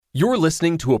You're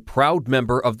listening to a proud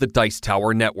member of the Dice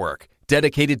Tower Network,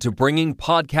 dedicated to bringing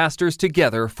podcasters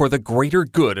together for the greater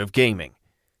good of gaming.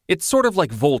 It's sort of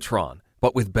like Voltron,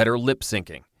 but with better lip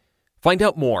syncing. Find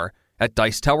out more at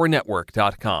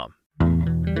Dicetowernetwork.com.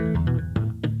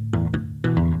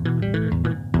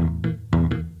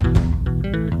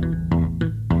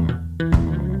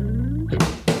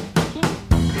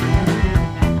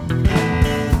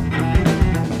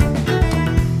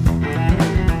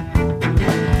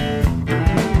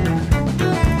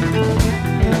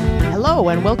 Hello,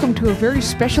 and welcome to a very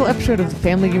special episode of the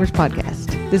Family Gamers Podcast.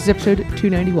 This is episode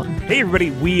 291. Hey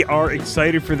everybody, we are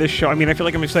excited for this show. I mean, I feel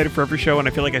like I'm excited for every show, and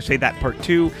I feel like I say that part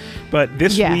too, but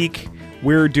this week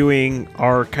we're doing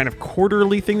our kind of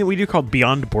quarterly thing that we do called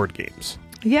Beyond Board Games.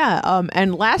 Yeah,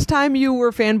 and last time you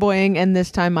were fanboying, and this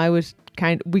time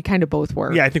we kind of both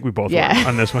were. Yeah, I think we both were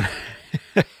on this one.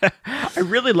 I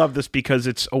really love this because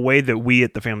it's a way that we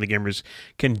at the Family Gamers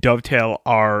can dovetail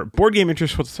our board game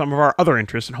interests with some of our other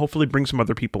interests and hopefully bring some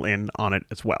other people in on it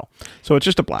as well. So it's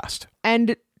just a blast.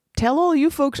 And tell all you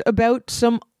folks about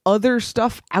some other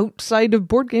stuff outside of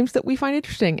board games that we find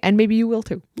interesting, and maybe you will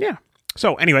too. Yeah.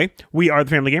 So anyway, we are the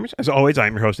Family Gamers. As always, I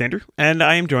am your host, Andrew, and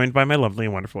I am joined by my lovely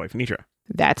and wonderful wife, Anisha.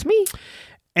 That's me.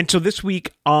 And so this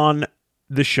week on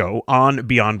the show, on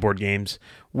Beyond Board Games,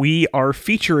 we are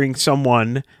featuring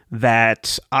someone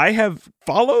that I have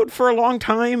followed for a long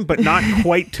time, but not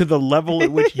quite to the level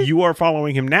at which you are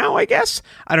following him now, I guess.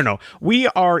 I don't know. We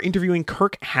are interviewing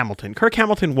Kirk Hamilton. Kirk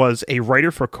Hamilton was a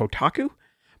writer for Kotaku,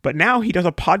 but now he does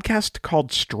a podcast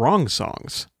called Strong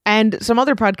Songs. And some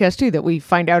other podcasts too that we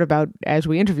find out about as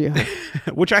we interview him.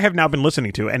 Which I have now been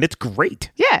listening to, and it's great.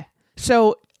 Yeah.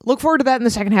 So look forward to that in the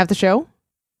second half of the show.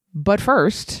 But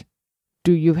first,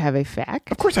 do you have a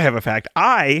fact? Of course I have a fact.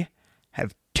 I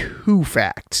have 2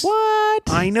 facts. What?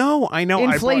 I know.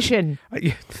 Inflation.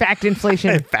 Fact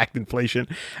inflation. Fact inflation.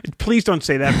 Please don't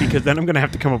say that, because then I'm going to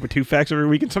have to come up with 2 facts every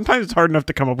week, and sometimes it's hard enough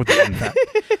to come up with 1 fact.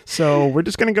 So we're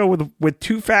just going to go with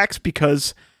 2 facts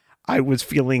because I was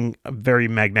feeling very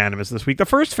magnanimous this week. The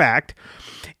first fact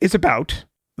is about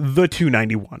the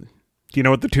 291. Do you know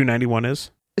what the 291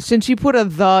 is? Since you put a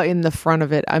 "the" in the front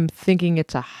of it, I'm thinking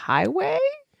it's a highway?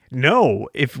 No,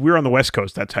 if we're on the West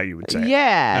Coast, that's how you would say it.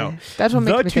 Yeah, no. That's what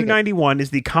makes me think. The 291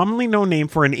 is the commonly known name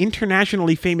for an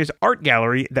internationally famous art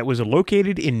gallery that was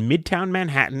located in Midtown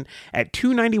Manhattan at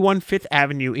 291 Fifth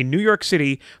Avenue in New York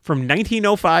City from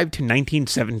 1905 to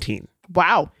 1917.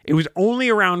 Wow. It was only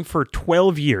around for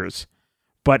 12 years,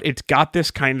 but it's got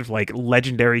this kind of like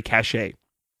legendary cachet.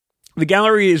 The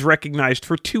gallery is recognized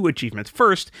for 2 achievements.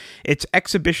 First, its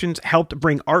exhibitions helped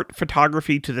bring art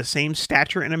photography to the same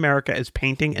stature in America as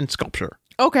painting and sculpture.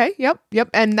 Okay, yep.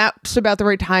 And that's about the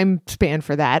right time span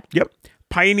for that. Yep.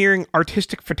 Pioneering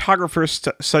artistic photographers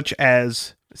such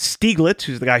as Stieglitz,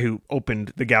 who's the guy who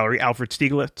opened the gallery, Alfred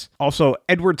Stieglitz. Also,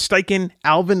 Edward Steichen,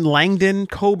 Alvin Langdon,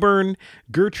 Coburn,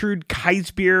 Gertrude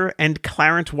Kaisbier, and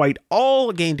Clarence White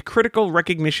all gained critical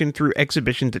recognition through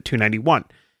exhibitions at 291.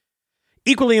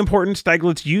 Equally important,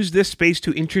 Stieglitz used this space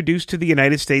to introduce to the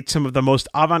United States some of the most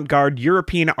avant-garde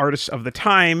European artists of the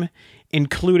time,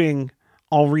 including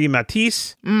Henri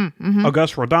Matisse,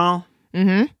 Auguste Rodin,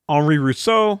 Henri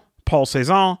Rousseau, Paul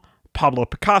Cézanne, Pablo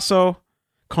Picasso,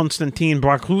 Constantin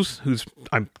Braclus, who's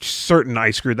I'm certain I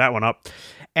screwed that one up,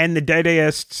 and the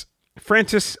Dadaists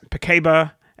Francis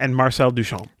Picabia and Marcel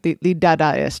Duchamp. The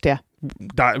Dadaist, yeah.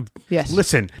 Yes.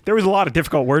 Listen, there was a lot of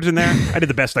difficult words in there. I did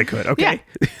the best I could, okay?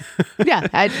 Yeah.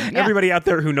 Everybody out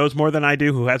there who knows more than I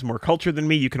do, who has more culture than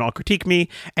me, you can all critique me,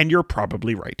 and you're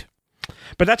probably right.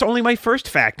 But that's only my first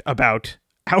fact about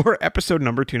our episode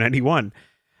number 291.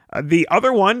 The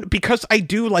other one, because I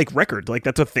do like records, like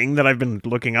that's a thing that I've been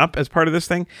looking up as part of this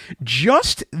thing.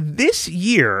 Just this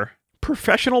year,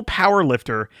 professional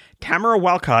powerlifter Tamara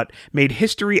Walcott made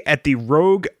history at the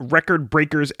Rogue Record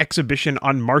Breakers exhibition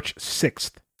on March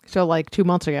 6th. So like 2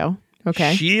 months ago.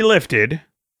 Okay. She lifted,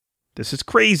 this is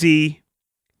crazy,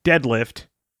 deadlift,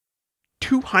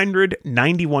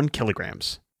 291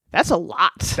 kilograms. That's a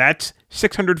lot. That's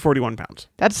 641 pounds.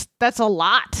 That's a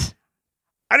lot.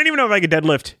 I don't even know if I could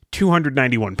deadlift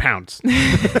 291 pounds.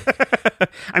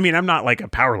 I mean, I'm not like a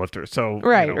power lifter, so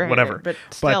right, whatever. But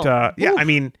still. Yeah, I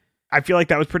mean, I feel like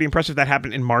that was pretty impressive. That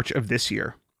happened in March of this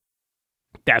year.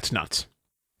 That's nuts.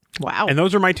 Wow. And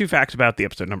those are my 2 facts about the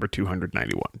episode number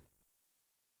 291.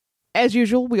 As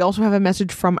usual, we also have a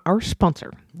message from our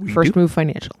sponsor, First Move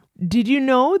Financial. Did you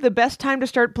know the best time to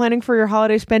start planning for your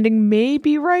holiday spending may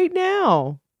be right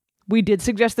now? We did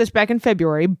suggest this back in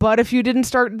February, but if you didn't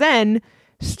start then,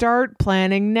 start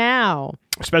planning now.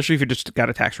 Especially if you just got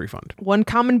a tax refund. One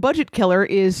common budget killer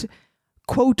is,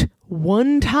 quote,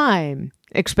 one time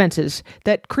expenses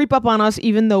that creep up on us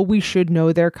even though we should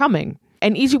know they're coming.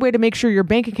 An easy way to make sure your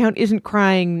bank account isn't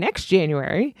crying next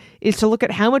January is to look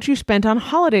at how much you spent on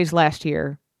holidays last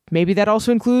year. Maybe that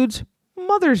also includes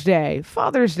Mother's Day,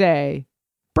 Father's Day,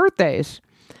 birthdays.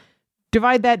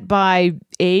 Divide that by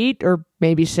 8 or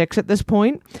maybe 6 at this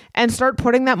point, and start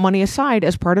putting that money aside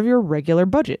as part of your regular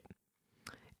budget.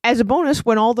 As a bonus,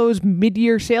 when all those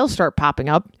mid-year sales start popping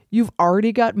up, you've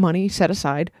already got money set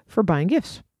aside for buying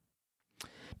gifts.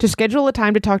 To schedule a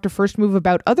time to talk to First Move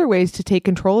about other ways to take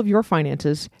control of your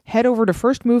finances, head over to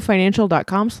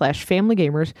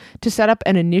firstmovefinancial.com/familygamers to set up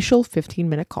an initial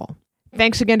 15-minute call.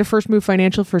 Thanks again to First Move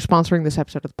Financial for sponsoring this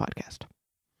episode of the podcast.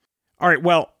 All right,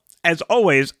 well, as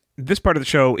always, this part of the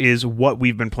show is what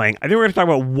we've been playing. I think we're going to talk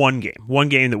about one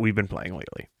game that we've been playing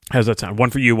lately. How's that sound? One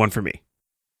for you, one for me.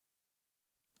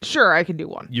 Sure, I can do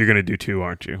one. You're going to do two,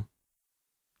 aren't you?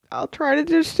 I'll try to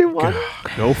just do one.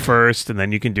 Go first, and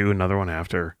then you can do another one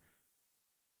after.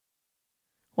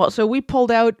 Well, so we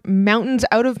pulled out Mountains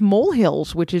Out of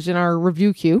Molehills, which is in our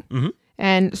review queue,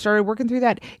 and started working through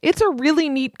that. It's a really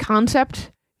neat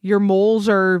concept. Your moles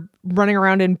are running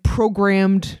around in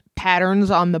programmed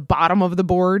patterns on the bottom of the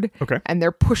board, and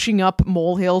they're pushing up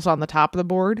molehills on the top of the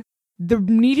board. The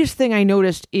neatest thing I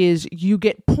noticed is you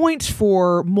get points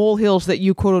for molehills that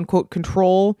you quote-unquote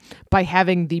control by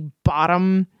having the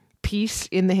bottom piece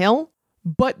in the hill,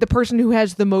 but the person who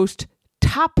has the most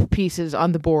top pieces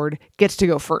on the board gets to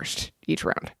go first each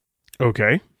round.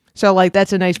 Okay. So,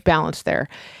 that's a nice balance there.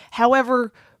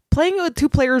 However, playing it with 2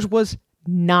 players was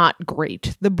not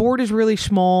great. The board is really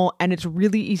small, and it's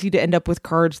really easy to end up with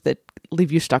cards that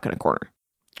leave you stuck in a corner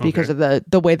because of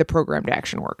the way the programmed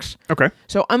action works. Okay.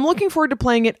 So I'm looking forward to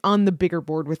playing it on the bigger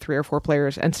board with 3 or 4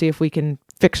 players and see if we can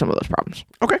fix some of those problems.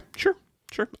 Okay, sure.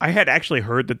 I had actually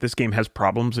heard that this game has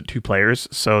problems at 2 players,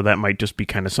 so that might just be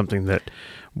kind of something that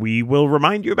we will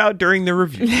remind you about during the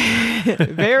review.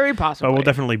 Very possibly. But we'll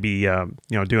definitely be doing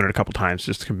it a couple times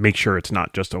just to make sure it's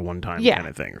not just a one-time kind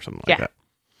of thing or something like that.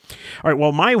 All right,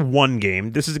 well, my one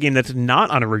game, this is a game that's not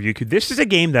on a review queue. This is a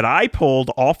game that I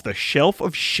pulled off the shelf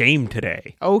of shame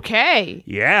today. Okay.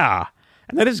 Yeah,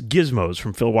 and that is Gizmos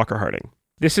from Phil Walker Harding.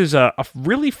 This is a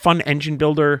really fun engine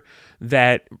builder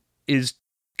that is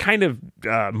kind of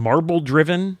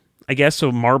marble-driven, I guess.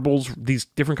 So marbles, these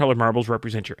different colored marbles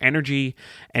represent your energy,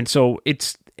 and so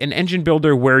it's an engine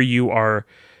builder where you are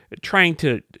trying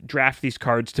to draft these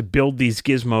cards to build these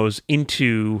gizmos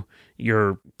into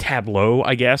your tableau,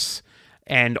 I guess,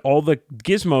 and all the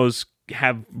gizmos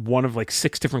have one of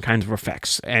 6 different kinds of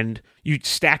effects, and you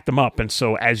stack them up, and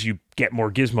so as you get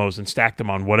more gizmos and stack them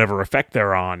on whatever effect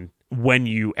they're on, when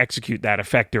you execute that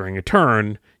effect during a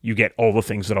turn, you get all the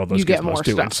things that all those gizmos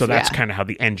do. And so that's kind of how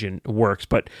the engine works.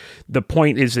 But the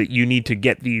point is that you need to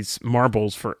get these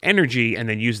marbles for energy and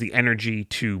then use the energy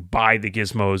to buy the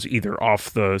gizmos either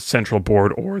off the central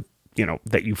board or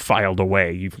that you filed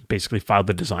away. You've basically filed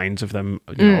the designs of them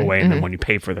away, and then when you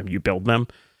pay for them, you build them.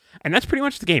 And that's pretty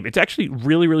much the game. It's actually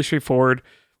really, really straightforward.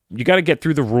 You got to get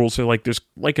through the rules. So there's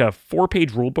a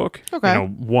 4-page rule book. Okay.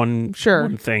 One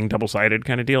thing, double-sided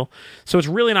kind of deal. So it's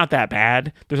really not that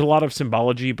bad. There's a lot of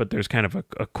symbology, but there's kind of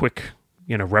a quick,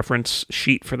 reference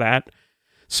sheet for that.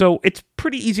 So it's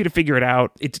pretty easy to figure it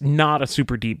out. It's not a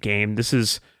super deep game. This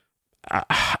is,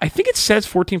 I think it says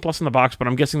 14 plus in the box, but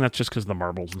I'm guessing that's just because of the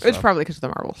marbles and stuff. It's probably because of the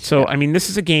marbles. So, this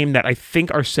is a game that I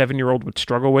think our 7-year-old would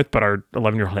struggle with, but our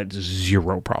 11-year-old had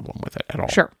zero problem with it at all.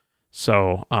 Sure.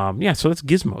 So, so that's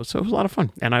Gizmos. So it was a lot of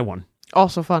fun, and I won.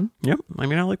 Also fun. Yep. I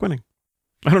like winning.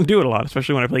 I don't do it a lot,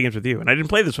 especially when I play games with you, and I didn't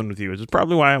play this one with you, which is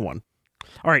probably why I won.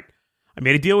 All right. I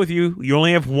made a deal with you. You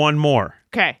only have one more.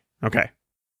 Okay. Okay.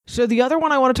 So the other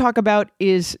one I want to talk about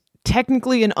is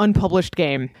technically an unpublished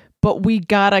game, but we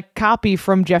got a copy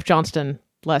from Jeff Johnston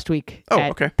last week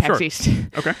at PAX East.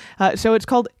 Okay. So it's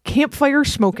called Campfire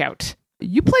Smokeout.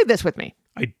 You played this with me.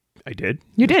 I did.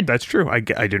 You did. That's true. I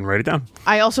didn't write it down.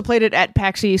 I also played it at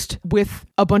PAX East with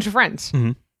a bunch of friends.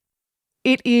 Mm-hmm.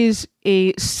 It is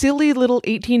a silly little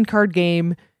 18-card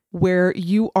game where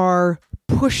you are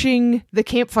pushing the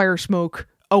campfire smoke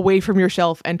away from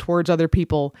yourself and towards other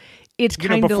people. It's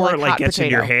kind of before like hot it gets potato.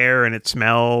 in your hair and it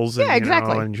smells. And,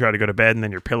 exactly. And you try to go to bed and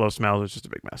then your pillow smells. It's just a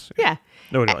big mess. Yeah.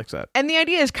 Nobody likes that. And the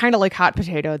idea is kind of like hot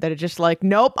potato, that it's just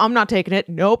nope, I'm not taking it.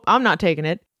 Nope, I'm not taking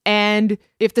it. And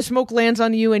if the smoke lands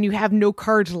on you and you have no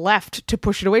cards left to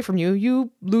push it away from you,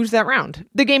 you lose that round.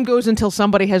 The game goes until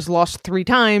somebody has lost 3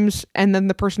 times, and then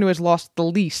the person who has lost the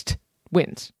least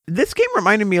wins. This game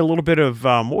reminded me a little bit of,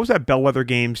 what was that Bellwether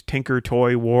Games, Tinker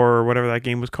Toy War, or whatever that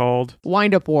game was called?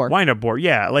 Wind-up war. Wind-up war,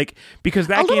 yeah. Like, because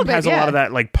that game has a lot of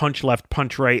that, like, punch left,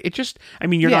 punch right. It just, I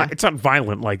mean, it's not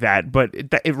violent like that, but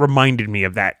it reminded me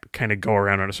of that kind of go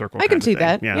around in a circle I can see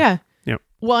that, yeah. Yep.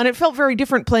 Well, and it felt very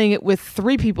different playing it with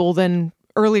 3 people than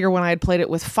earlier when I had played it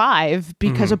with 5,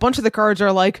 because a bunch of the cards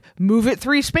are like, move it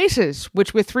 3 spaces,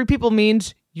 which with 3 people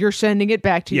means you're sending it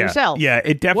back to yourself. Yeah,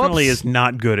 it definitely is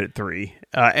not good at 3.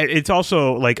 It's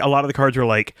also like a lot of the cards are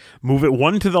like, move it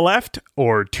 1 to the left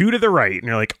or 2 to the right. And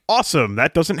you're like, awesome,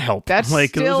 that doesn't help. That's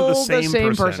like, still those are the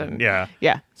same person. Yeah.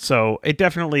 Yeah. So it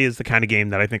definitely is the kind of game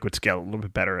that I think would scale a little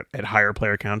bit better at higher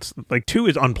player counts. Like 2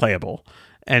 is unplayable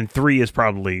and 3 is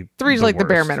probably 3 is like the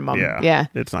bare minimum. Yeah.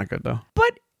 It's not good though.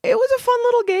 But it was a fun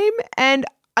little game, and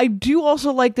I do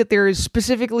also like that there is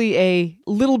specifically a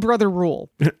little brother rule.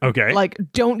 Okay. Like,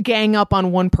 don't gang up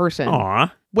on one person.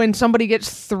 Aw. When somebody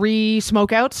gets 3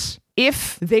 smokeouts,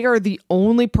 if they are the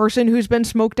only person who's been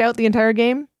smoked out the entire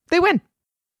game, they win.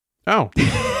 Oh.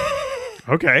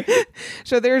 Okay.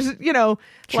 So there's, Sure.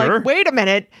 like, wait a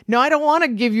minute. No, I don't want to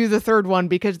give you the 3rd one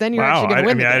because then you're actually going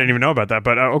to win. I didn't even know about that,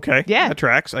 but okay. Yeah. That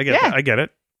tracks. I get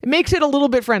it. It makes it a little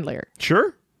bit friendlier.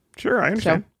 Sure, I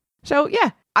understand. So yeah,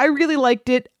 I really liked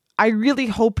it. I really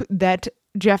hope that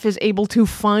Jeff is able to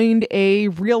find a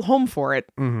real home for it.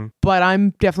 Mm-hmm. But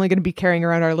I'm definitely going to be carrying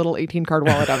around our little 18-card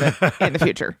wallet of it in the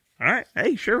future. All right.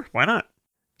 Hey, sure. Why not?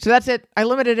 So that's it. I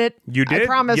limited it. You did? I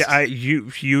promised. Yeah,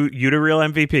 you the real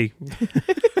MVP.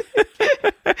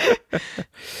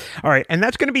 All right, and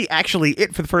that's going to be actually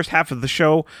it for the first half of the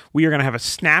show. We are going to have a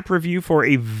snap review for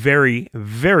a very,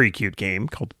 very cute game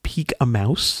called Peek a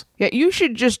Mouse. Yeah, you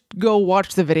should just go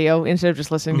watch the video instead of just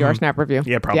listening to our snap review.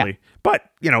 Yeah, probably. Yeah. But,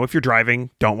 if you're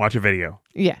driving, don't watch a video.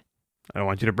 Yeah. I don't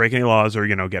want you to break any laws or,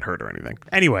 get hurt or anything.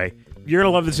 Anyway, you're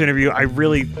going to love this interview. I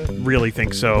really, really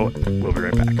think so. We'll be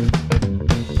right back.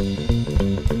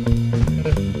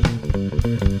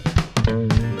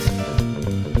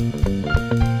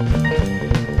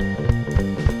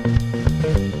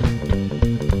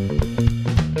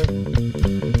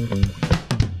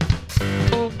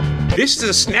 This is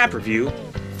a snap review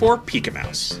for Peek a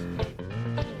Mouse.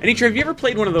 Anitra, have you ever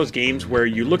played one of those games where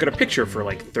you look at a picture for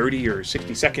like 30 or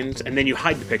 60 seconds and then you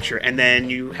hide the picture and then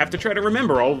you have to try to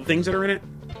remember all the things that are in it?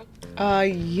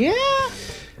 Yeah.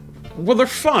 Well, they're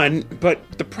fun, but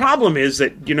the problem is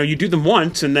that, you do them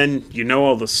once and then you know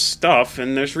all the stuff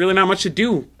and there's really not much to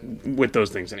do with those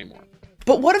things anymore.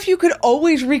 But what if you could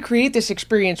always recreate this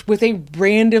experience with a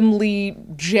randomly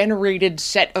generated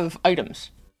set of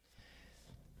items?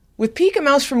 With Peek a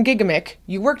Mouse from Gigamic,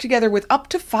 you work together with up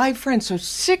to 5 friends, so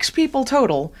 6 people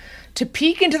total, to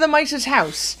peek into the mice's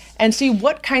house and see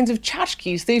what kinds of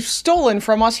tchotchkes they've stolen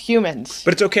from us humans.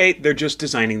 But it's okay, they're just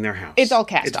designing their house. It's all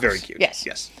cast-offs. It's very cute.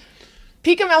 Yes.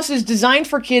 Peek a Mouse is designed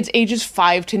for kids ages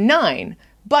 5 to 9,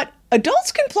 but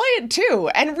adults can play it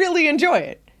too and really enjoy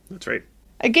it. That's right.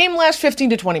 A game lasts 15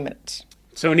 to 20 minutes.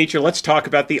 So, Anitra, let's talk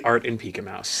about the art in Peek a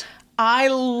Mouse. I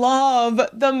love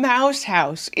the mouse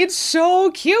house. It's so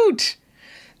cute.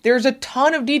 There's a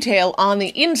ton of detail on the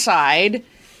inside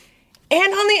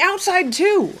and on the outside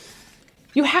too.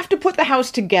 You have to put the house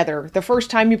together the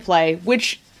first time you play,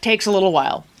 which takes a little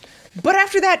while. But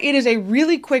after that, it is a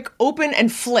really quick open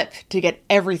and flip to get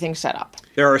everything set up.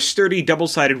 There are sturdy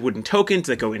double-sided wooden tokens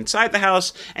that go inside the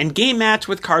house and game mats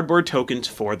with cardboard tokens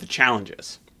for the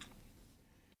challenges.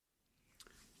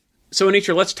 So,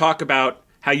 Anitra, let's talk about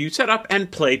how you set up and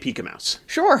play Peek a Mouse.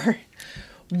 Sure.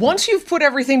 Once you've put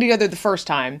everything together the first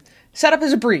time, setup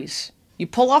is a breeze. You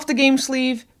pull off the game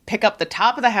sleeve, pick up the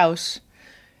top of the house,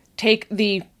 take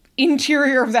the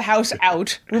interior of the house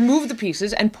out, remove the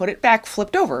pieces, and put it back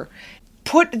flipped over.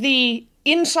 Put the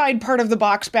inside part of the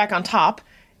box back on top,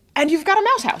 and you've got a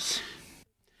mouse house.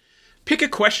 Pick a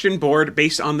question board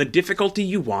based on the difficulty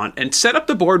you want, and set up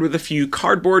the board with a few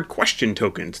cardboard question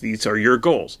tokens. These are your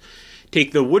goals.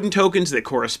 Take the wooden tokens that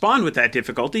correspond with that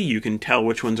difficulty. You can tell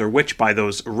which ones are which by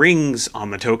those rings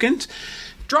on the tokens.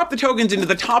 Drop the tokens into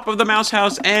the top of the mouse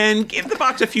house and give the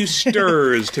box a few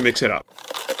stirs to mix it up.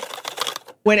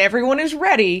 When everyone is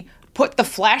ready, put the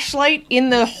flashlight in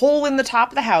the hole in the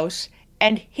top of the house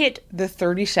and hit the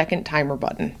 30-second timer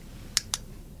button.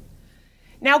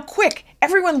 Now quick,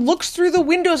 everyone looks through the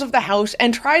windows of the house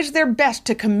and tries their best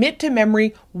to commit to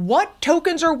memory what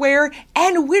tokens are where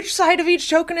and which side of each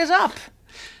token is up.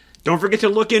 Don't forget to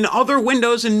look in other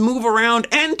windows and move around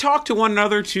and talk to one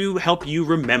another to help you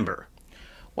remember.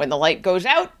 When the light goes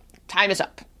out, time is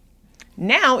up.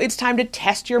 Now it's time to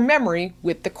test your memory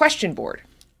with the question board.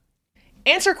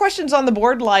 Answer questions on the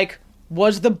board like,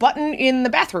 was the button in the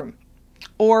bathroom?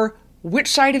 Or, which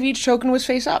side of each token was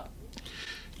face up.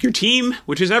 Your team,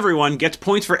 which is everyone, gets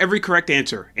points for every correct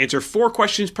answer. Answer 4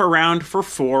 questions per round for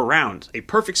 4 rounds. A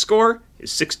perfect score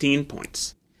is 16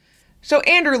 points. So,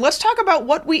 Andrew, let's talk about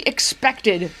what we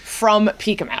expected from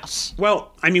Pika Mouse.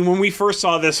 Well, I mean, when we first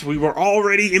saw this, we were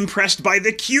already impressed by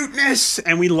the cuteness,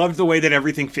 and we loved the way that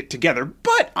everything fit together.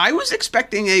 But I was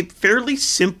expecting a fairly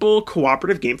simple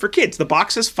cooperative game for kids. The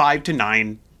box is 5 to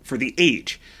 9 for the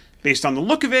age. Based on the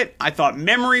look of it, I thought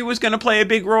memory was going to play a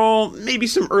big role, maybe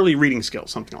some early reading skills,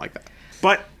 something like that.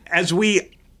 But as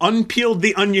we unpeeled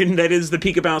the onion that is the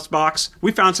Pika Mouse box,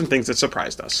 we found some things that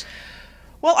surprised us.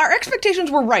 Well, our expectations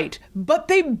were right, but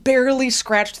they barely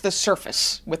scratched the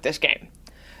surface with this game.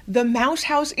 The Mouse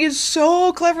House is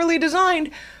so cleverly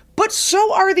designed, but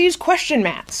so are these question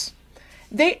mats.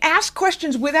 They ask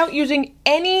questions without using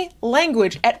any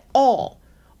language at all.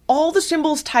 All the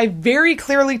symbols tie very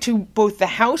clearly to both the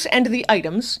house and the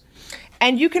items,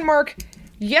 and you can mark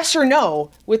yes or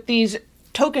no with these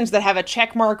tokens that have a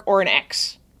check mark or an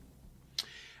X.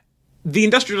 The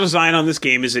industrial design on this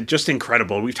game is just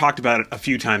incredible. We've talked about it a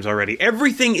few times already.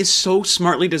 Everything is so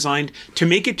smartly designed to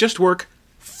make it just work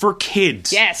for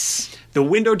kids. Yes. The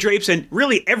window drapes and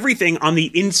really everything on the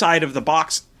inside of the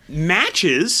box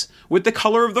matches with the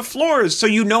color of the floors, so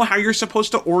you know how you're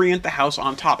supposed to orient the house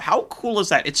on top. How cool is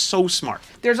that? It's so smart.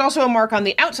 There's also a mark on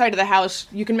the outside of the house.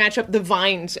 You can match up the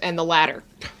vines and the ladder.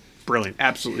 Brilliant.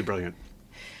 Absolutely brilliant.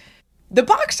 The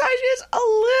box size is a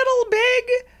little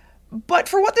big, but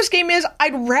for what this game is,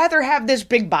 I'd rather have this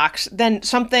big box than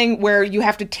something where you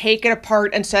have to take it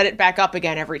apart and set it back up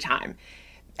again every time.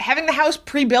 Having the house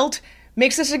pre-built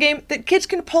makes this a game that kids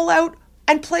can pull out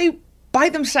and play by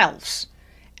themselves.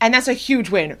 And that's a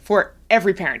huge win for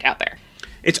every parent out there.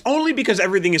 It's only because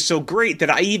everything is so great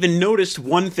that I even noticed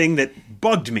one thing that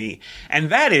bugged me, and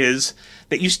that is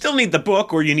that you still need the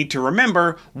book, or you need to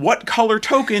remember what color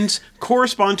tokens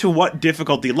correspond to what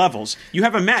difficulty levels. You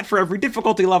have a mat for every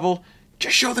difficulty level.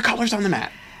 Just show the colors on the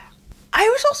mat. I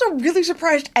was also really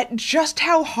surprised at just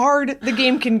how hard the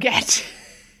game can get.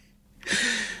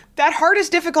 That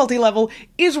hardest difficulty level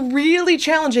is really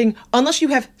challenging unless you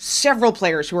have several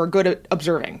players who are good at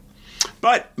observing.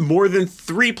 But more than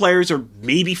 3 players, or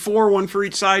maybe 4, one for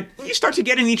each side, you start to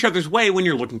get in each other's way when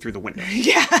you're looking through the window.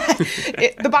 Yeah,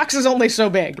 the box is only so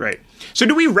big. Right. So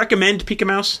do we recommend Pika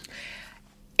Mouse?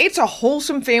 It's a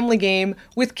wholesome family game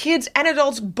with kids and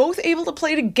adults both able to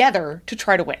play together to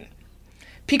try to win.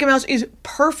 Pika Mouse is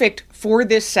perfect for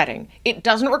this setting. It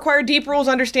doesn't require deep rules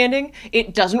understanding.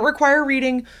 It doesn't require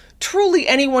reading. Truly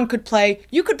anyone could play.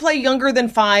 You could play younger than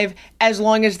 5 as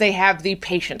long as they have the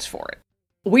patience for it.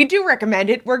 We do recommend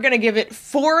it. We're going to give it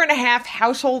 4.5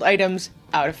 household items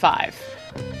out of 5.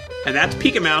 And that's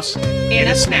Pika Mouse In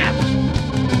a snap.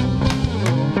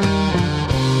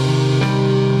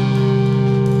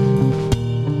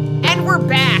 And we're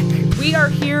back. We are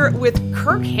here with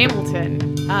Kirk Hamilton.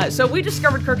 So we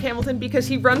discovered Kirk Hamilton because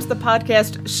he runs the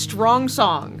podcast Strong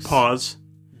Songs. Pause.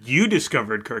 You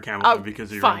discovered Kirk Hamilton because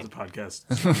he runs the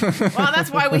podcast. Well,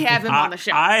 that's why we have him on the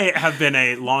show. I have been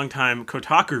a longtime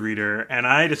Kotaku reader, and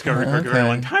I discovered Kirk a very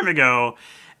long time ago.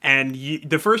 And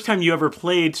the first time you ever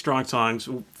played Strong Songs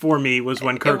for me was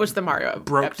when Kirk was the Mario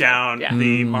broke episode. down Yeah.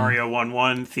 the Mario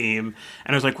 1-1 theme.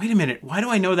 And I was like, wait a minute, why do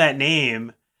I know that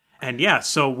name? And yeah,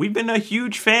 so we've been a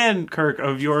huge fan, Kirk,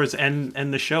 of yours and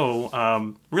the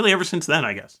show, really ever since then,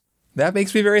 I guess. That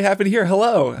makes me very happy to hear.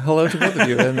 Hello to both of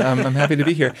you, and I'm happy to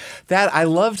be here. I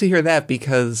love to hear that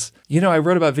because, I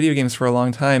wrote about video games for a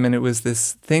long time, and it was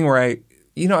this thing where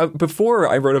before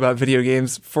I wrote about video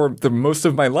games for the most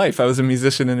of my life, I was a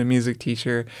musician and a music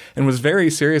teacher and was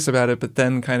very serious about it, but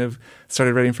then kind of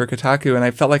started writing for Kotaku, and I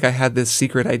felt like I had this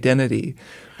secret identity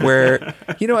where,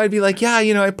 I'd be like,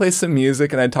 I play some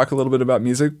music and I'd talk a little bit about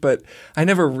music, but I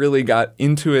never really got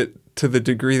into it to the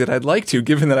degree that I'd like to,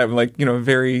 given that I'm a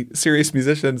very serious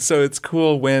musician. So it's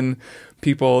cool when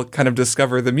people kind of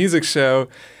discover the music show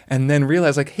and then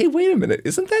realize hey, wait a minute,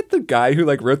 isn't that the guy who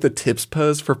wrote the tips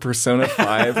pose for Persona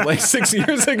 5 6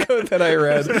 years ago that I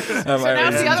read? So now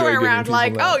it's the other way around,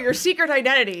 your secret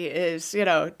identity is,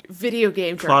 video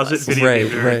game Closet journalist. video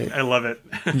game nerd. Right. I love it.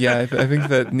 Yeah, I think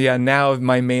that, now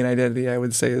my main identity, I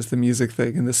would say, is the music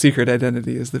thing, and the secret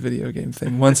identity is the video game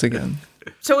thing, once again.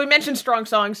 So we mentioned Strong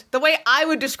Songs. The way I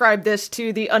would describe this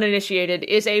to the uninitiated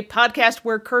is a podcast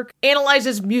where Kirk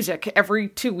analyzes music every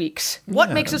 2 weeks.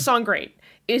 What makes a song great?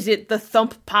 Is it the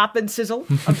thump, pop, and sizzle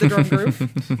of the drum groove?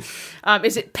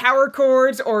 Is it power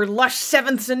chords or lush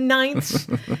sevenths and ninths?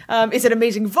 Is it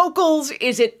amazing vocals?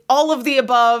 Is it all of the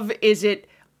above? Is it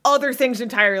other things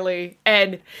entirely.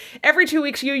 And every 2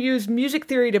 weeks you use music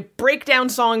theory to break down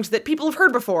songs that people have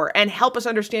heard before and help us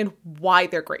understand why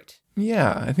they're great.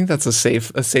 Yeah, I think that's a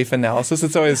safe analysis.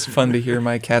 It's always fun to hear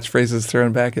my catchphrases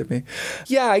thrown back at me.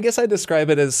 Yeah, I guess I describe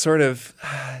it as sort of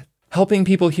helping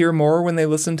people hear more when they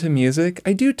listen to music.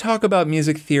 I do talk about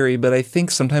music theory, but I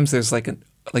think sometimes there's like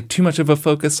too much of a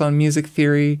focus on music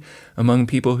theory among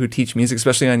people who teach music,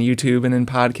 especially on YouTube and in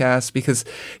podcasts, because,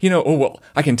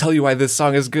 I can tell you why this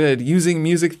song is good using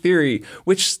music theory,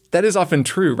 which that is often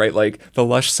true, right? Like the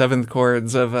lush seventh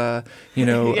chords of of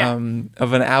an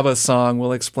ABBA song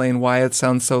will explain why it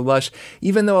sounds so lush,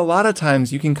 even though a lot of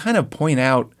times you can kind of point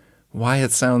out why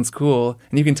it sounds cool.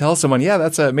 And you can tell someone, yeah,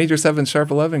 that's a major 7 sharp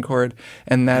 11 chord.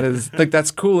 And that is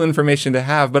that's cool information to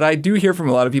have. But I do hear from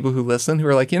a lot of people who listen who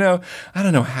are like, I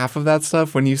don't know half of that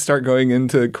stuff when you start going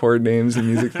into chord names and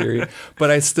music theory,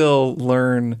 but I still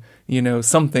learn,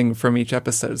 something from each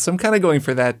episode. So I'm kind of going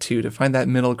for that too, to find that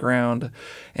middle ground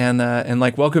and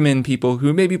like welcome in people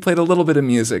who maybe played a little bit of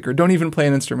music or don't even play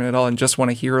an instrument at all and just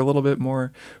want to hear a little bit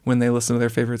more when they listen to their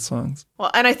favorite songs.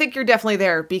 Well, and I think you're definitely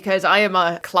there because I am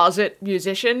a closet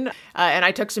musician and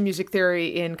I took some music theory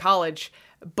in college.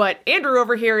 But Andrew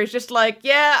over here is just like,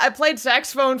 yeah, I played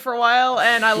saxophone for a while,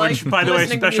 and I like. By the way,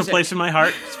 special place in my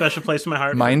heart. Special place in my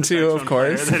heart. Mine too, of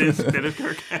course. That is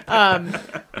Kirk.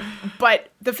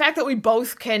 But the fact that we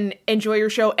both can enjoy your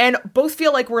show and both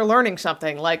feel like we're learning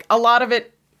something, like a lot of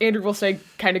it, Andrew will say,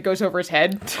 kind of goes over his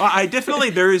head. I definitely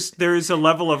there is a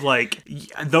level of like,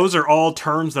 those are all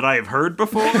terms that I have heard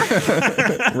before.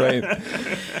 Right.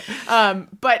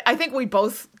 But I think we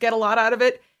both get a lot out of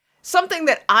it. Something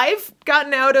that I've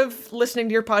gotten out of listening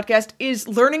to your podcast is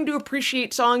learning to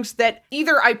appreciate songs that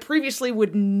either I previously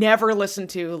would never listen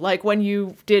to, like when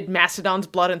you did Mastodon's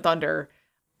Blood and Thunder.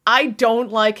 I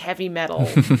don't like heavy metal.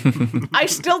 I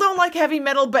still don't like heavy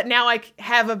metal, but now I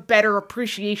have a better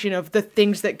appreciation of the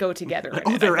things that go together.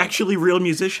 They're actually real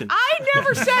musicians. I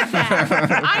never said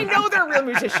that. I know they're real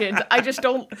musicians. I just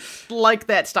don't like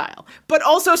that style. But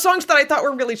also songs that I thought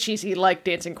were really cheesy, like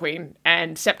Dancing Queen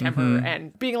and September,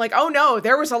 and being like, oh no,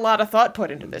 there was a lot of thought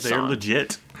put into this song. They're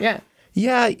legit. Yeah.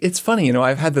 Yeah, it's funny.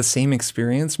 I've had the same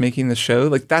experience making the show.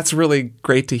 Like, that's really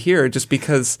great to hear just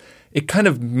because it kind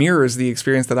of mirrors the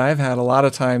experience that I've had a lot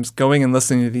of times going and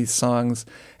listening to these songs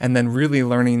and then really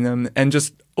learning them and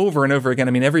just over and over again.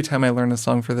 I mean, every time I learn a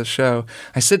song for the show,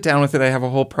 I sit down with it. I have a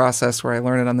whole process where I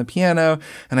learn it on the piano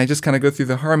and I just kind of go through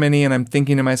the harmony and I'm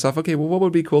thinking to myself, okay, well, what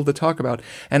would be cool to talk about?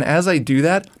 And as I do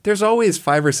that, there's always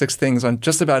 5 or 6 things on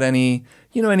just about any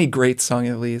great song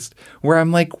at least, where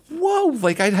I'm like, whoa,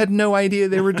 like I had no idea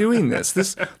they were doing this.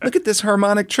 Look at this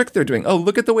harmonic trick they're doing. Oh,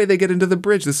 look at the way they get into the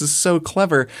bridge. This is so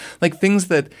clever. Like things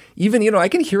that even, I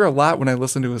can hear a lot when I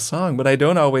listen to a song, but I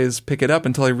don't always pick it up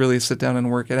until I really sit down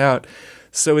and work it out.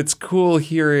 So it's cool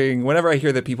hearing, whenever I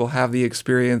hear that people have the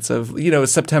experience of,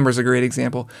 September's a great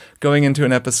example, going into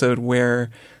an episode where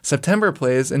September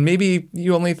plays and maybe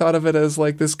you only thought of it as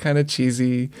like this kind of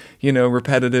cheesy,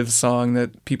 repetitive song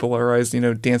that people are always,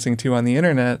 dancing to on the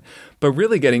internet, but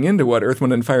really getting into what Earth,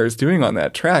 Wind & Fire is doing on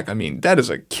that track. I mean, that is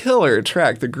a killer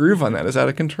track. The groove on that is out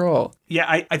of control.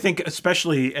 Yeah, I think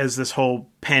especially as this whole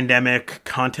pandemic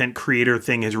content creator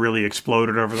thing has really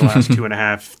exploded over the last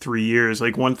 2.5, 3 years,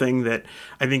 like one thing that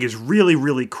I think is really,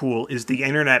 really cool is the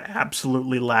internet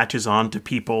absolutely latches on to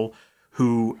people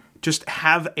who just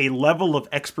have a level of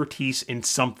expertise in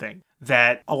something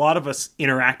that a lot of us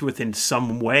interact with in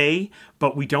some way,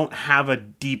 but we don't have a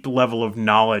deep level of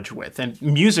knowledge with. And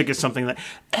music is something that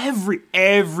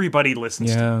everybody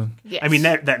listens to. Yes. I mean,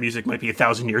 that music might be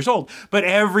 1,000 years old, but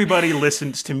everybody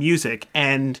listens to music.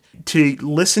 And to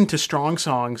listen to strong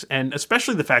songs, and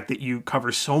especially the fact that you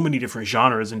cover so many different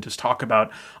genres and just talk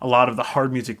about a lot of the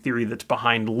hard music theory that's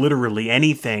behind literally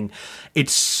anything,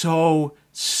 it's so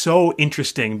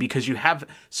interesting because you have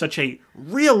such a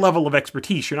real level of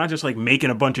expertise. You're not just like making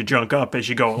a bunch of junk up as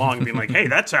you go along and being like, hey,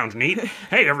 that sounds neat.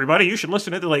 Hey, everybody, you should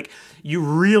listen to it. Like, you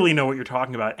really know what you're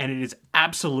talking about. And it is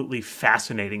absolutely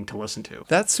fascinating to listen to.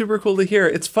 That's super cool to hear.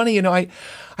 It's funny, I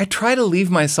try to leave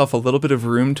myself a little bit of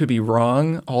room to be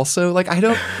wrong also. Like,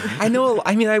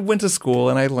 I went to school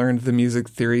and I learned the music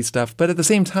theory stuff, but at the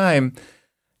same time,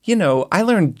 I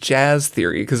learned jazz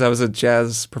theory because I was a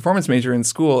jazz performance major in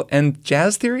school, and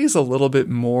jazz theory is a little bit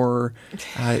more,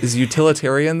 is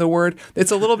utilitarian the word?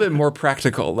 It's a little bit more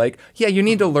practical. Like, yeah, you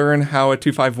need to learn how a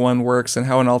 2-5-1 works and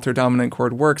how an alter dominant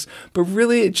chord works, but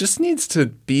really it just needs to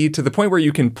be to the point where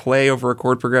you can play over a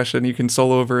chord progression, you can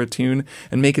solo over a tune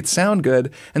and make it sound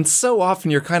good. And so often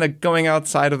you're kind of going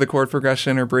outside of the chord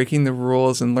progression or breaking the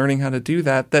rules and learning how to do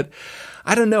that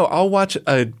I don't know. I'll watch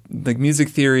a like music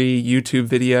theory YouTube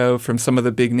video from some of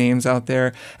the big names out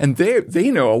there, and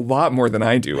they know a lot more than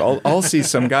I do. I'll see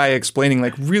some guy explaining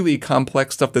like really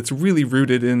complex stuff that's really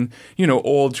rooted in, you know,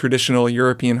 old traditional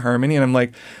European harmony, and I'm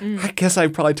like, I guess I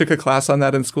probably took a class on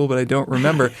that in school, but I don't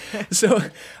remember. So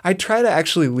I try to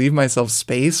actually leave myself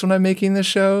space when I'm making the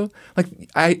show. Like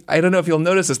I don't know if you'll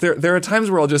notice this. There are times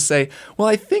where I'll just say, well,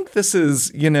 I think this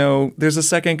is, you know, there's a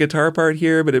second guitar part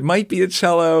here, but it might be a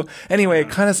cello. Anyway, it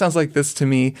kind of sounds like this to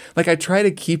me. Like I try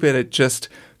to keep it at just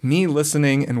me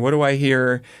listening and what do I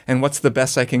hear and what's the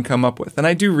best I can come up with. And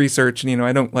I do research and, you know,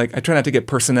 I try not to get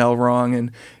personnel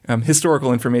wrong and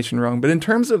historical information wrong. But in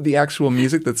terms of the actual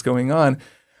music that's going on,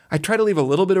 I try to leave a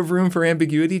little bit of room for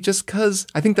ambiguity just because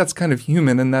I think that's kind of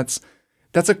human and that's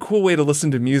a cool way to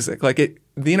listen to music. Like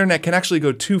the internet can actually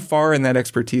go too far in that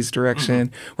expertise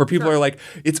direction where people are like,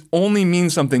 it's only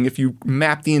means something if you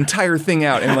map the entire thing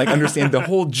out and like understand the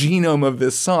whole genome of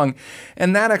this song.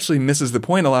 And that actually misses the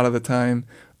point a lot of the time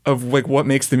of like what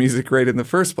makes the music great in the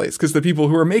first place. Because the people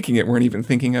who are making it weren't even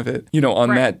thinking of it, you know,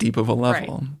 on that deep of a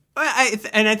level. Right.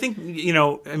 I think, you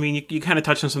know, I mean, you kind of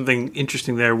touched on something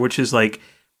interesting there, which is like,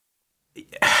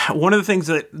 one of the things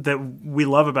that we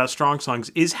love about Strong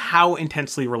Songs is how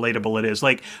intensely relatable it is.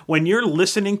 Like when you are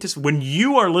listening to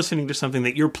something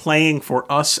that you're playing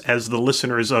for us as the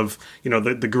listeners of, you know,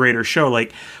 the greater show,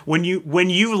 like when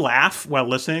you laugh while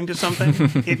listening to something,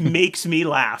 it makes me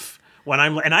laugh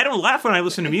and I don't laugh when I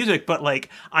listen to music, but like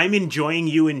I'm enjoying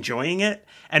you enjoying it,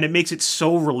 and it makes it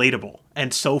so relatable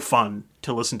and so fun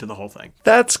to listen to the whole thing.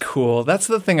 That's cool. That's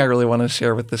the thing I really want to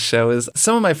share with the show is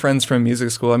some of my friends from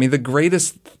music school. I mean, the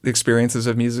greatest experiences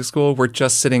of music school were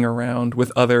just sitting around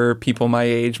with other people my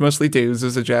age, mostly dudes. It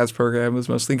was a jazz program. It was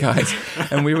mostly guys.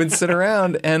 And we would sit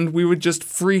around and we would just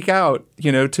freak out,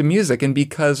 you know, to music. And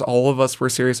because all of us were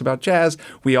serious about jazz,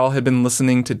 we all had been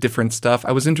listening to different stuff.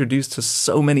 I was introduced to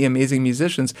so many amazing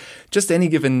musicians. Just any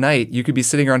given night, you could be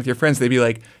sitting around with your friends. They'd be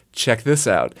like, check this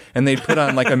out. And they'd put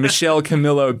on like a Michel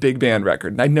Camillo big band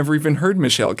record. And I'd never even heard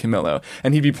Michel Camillo.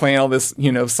 And he'd be playing all this, you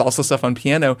know, salsa stuff on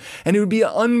piano. And it would be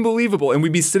unbelievable. And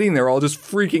we'd be sitting there all just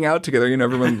freaking out together, you know,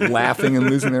 everyone laughing and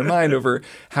losing their mind over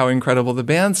how incredible the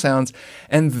band sounds.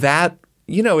 And that,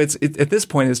 you know, it's at this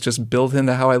point, it's just built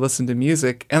into how I listen to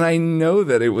music. And I know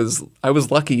that I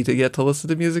was lucky to get to listen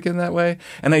to music in that way.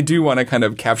 And I do want to kind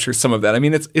of capture some of that. I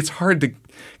mean, it's hard to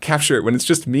capture it when it's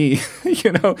just me,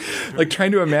 you know, like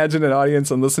trying to imagine an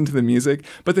audience and listen to the music.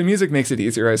 But the music makes it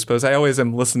easier, I suppose. I always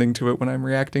am listening to it when I'm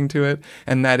reacting to it.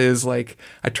 And that is like,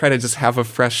 I try to just have a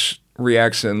fresh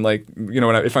reaction, like, you know,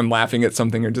 if I'm laughing at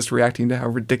something or just reacting to how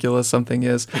ridiculous something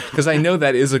is, because I know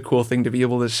that is a cool thing to be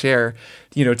able to share,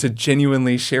 you know, to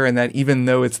genuinely share in that, even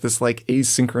though it's this like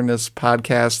asynchronous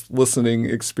podcast listening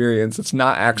experience, it's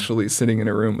not actually sitting in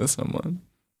a room with someone.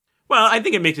 Well, I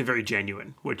think it makes it very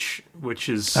genuine, which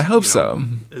is, I hope so.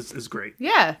 Is great.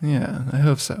 Yeah. Yeah, I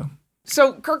hope so.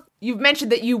 So, Kirk, you've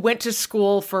mentioned that you went to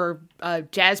school for a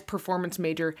jazz performance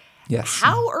major. Yes.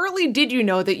 How early did you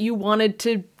know that you wanted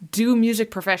to do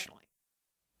music professionally?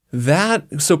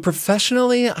 So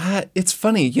professionally, it's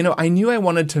funny. You know, I knew I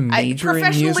wanted to major in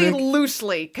music. Professionally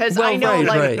loosely, because I know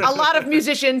a lot of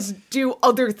musicians do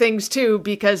other things too,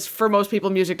 because for most people,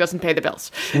 music doesn't pay the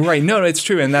bills. Right. No, it's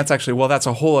true. And that's actually, that's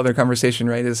a whole other conversation,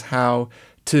 right? Is how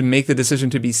to make the decision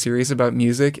to be serious about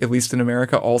music, at least in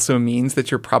America, also means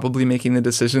that you're probably making the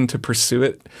decision to pursue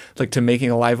it, like to making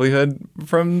a livelihood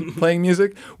from playing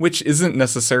music, which isn't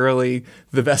necessarily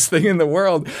the best thing in the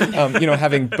world. You know,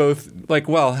 having both,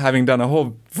 having done a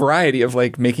whole variety of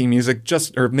like making music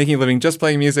making a living just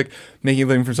playing music, making a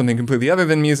living from something completely other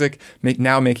than music,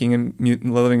 making a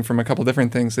living from a couple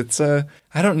different things. It's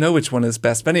I don't know which one is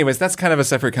best, but anyways, that's kind of a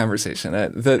separate conversation.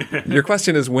 Your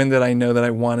question is, when did I know that I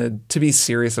wanted to be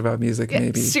serious about music?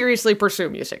 Maybe seriously pursue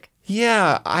music.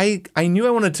 Yeah, I knew I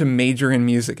wanted to major in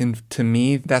music, and to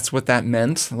me, that's what that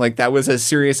meant. Like, that was as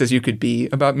serious as you could be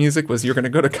about music, was you're going to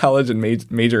go to college and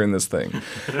major in this thing.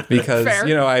 Because,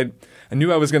 you know, I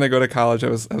knew I was going to go to college. I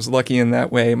was lucky in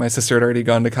that way. My sister had already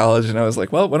gone to college, and I was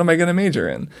like, well, what am I going to major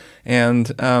in? And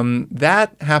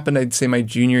that happened, I'd say, my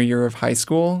junior year of high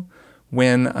school,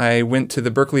 when I went to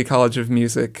the Berklee College of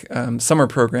Music summer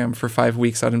program for 5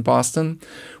 weeks out in Boston,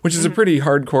 which is a pretty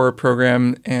hardcore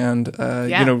program. And,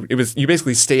 you know, you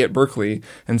basically stay at Berklee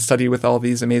and study with all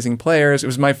these amazing players. It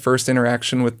was my first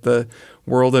interaction with the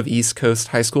world of East Coast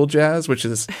high school jazz, which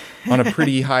is on a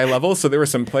pretty high level. So there were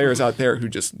some players out there who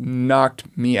just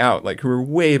knocked me out, like who were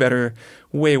way better,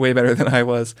 way better than I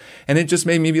was. And it just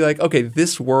made me be like, okay,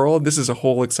 this is a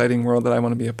whole exciting world that I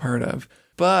want to be a part of.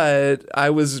 But I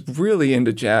was really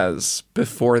into jazz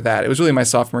before that. It was really my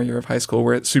sophomore year of high school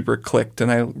where it super clicked,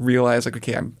 and I realized, like,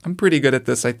 okay, I'm pretty good at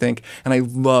this, I think, and I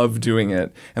love doing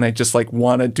it, and I just like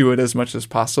want to do it as much as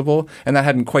possible. And that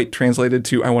hadn't quite translated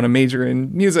to I want to major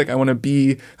in music, I want to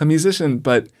be a musician,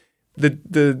 but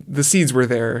the seeds were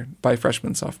there by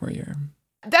freshman, sophomore year.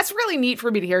 That's really neat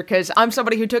for me to hear, because I'm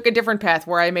somebody who took a different path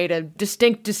where I made a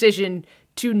distinct decision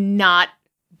to not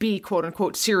be quote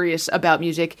unquote serious about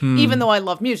music, even though I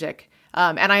love music.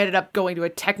 And I ended up going to a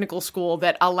technical school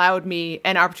that allowed me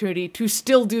an opportunity to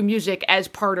still do music as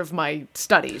part of my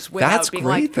studies without being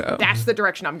great, like, though. That's the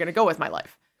direction I'm going to go with my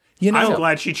life. You know, I'm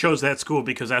glad she chose that school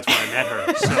because that's where I met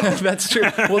her. So. That's true.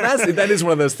 Well, that is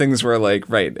one of those things where, like,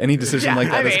 right, any decision like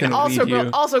that is going to lead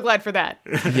you. Also glad for that.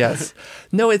 Yes.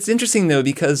 No, it's interesting, though,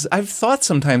 because I've thought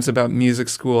sometimes about music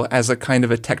school as a kind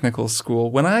of a technical school.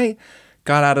 When I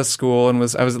got out of school and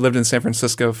lived in San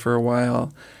Francisco for a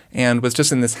while and was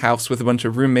just in this house with a bunch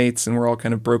of roommates, and we're all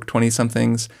kind of broke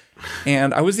 20-somethings.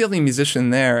 And I was the only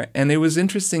musician there. And it was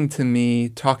interesting to me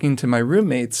talking to my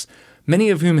roommates,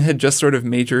 many of whom had just sort of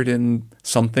majored in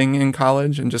something in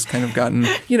college and just kind of gotten,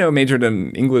 majored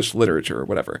in English literature or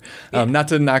whatever. Not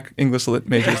to knock English lit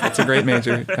majors. That's a great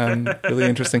major. Really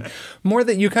interesting. More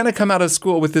that you kind of come out of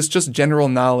school with this just general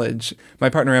knowledge. My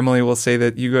partner Emily will say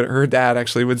that her dad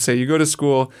actually would say you go to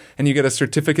school and you get a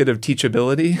certificate of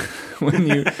teachability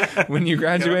when you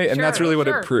graduate. And that's really what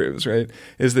it proves, right?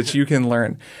 Is that you can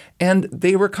learn. And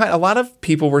they were a lot of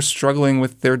people were struggling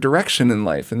with their direction in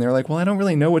life. And they're like, well, I don't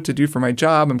really know what to do for my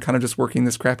job. I'm kind of just working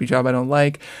this crappy job I don't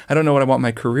like. I don't know what I want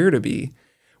my career to be.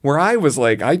 Where I was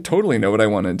like, I totally know what I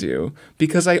want to do,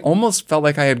 because I almost felt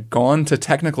like I had gone to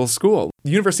technical school.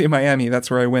 University of Miami, that's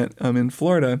where I went in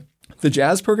Florida. The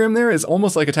jazz program there is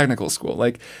almost like a technical school.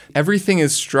 Like everything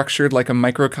is structured like a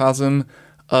microcosm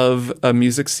of a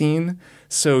music scene.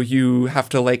 So you have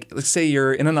to, let's say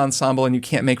you're in an ensemble and you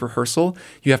can't make rehearsal,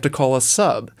 you have to call a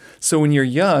sub. So when you're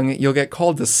young, you'll get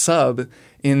called the sub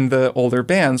in the older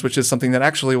bands, which is something that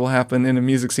actually will happen in a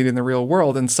music scene in the real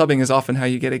world. And subbing is often how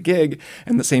you get a gig.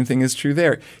 And the same thing is true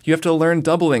there. You have to learn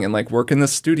doubling and work in the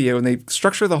studio. And they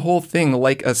structure the whole thing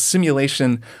like a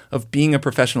simulation of being a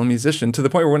professional musician, to the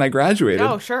point where when I graduated,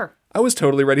 I was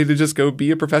totally ready to just go be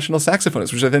a professional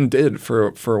saxophonist, which I then did for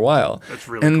a while. That's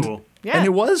really cool. Yeah. And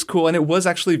it was cool. And it was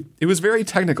very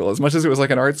technical. As much as it was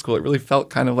like an art school, it really felt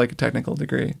kind of like a technical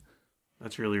degree.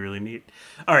 That's really, really neat.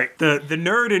 All right, the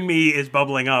nerd in me is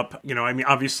bubbling up.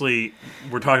 Obviously,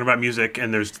 we're talking about music,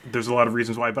 and there's a lot of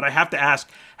reasons why. But I have to ask,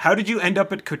 how did you end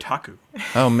up at Kotaku?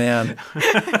 Oh, man.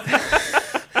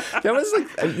 That was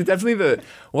definitely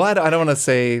I don't want to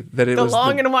say that it was the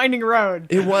long and winding road.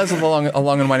 It was a long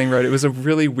and winding road. It was a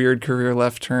really weird career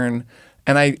left turn.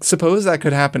 And I suppose that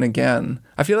could happen again.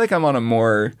 I feel like I'm on a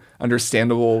more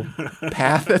understandable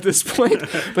path at this point,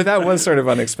 but that was sort of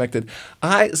unexpected.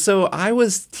 I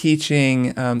was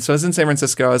teaching, so I was in San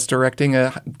Francisco. I was directing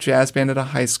a jazz band at a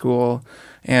high school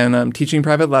and teaching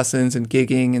private lessons and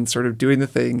gigging and sort of doing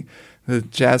the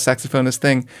jazz saxophonist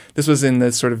thing. This was in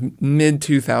the sort of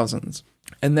mid-2000s.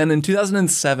 And then in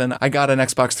 2007, I got an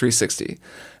Xbox 360.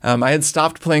 I had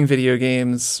stopped playing video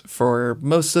games for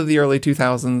most of the early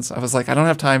 2000s. I was like, I don't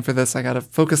have time for this. I got to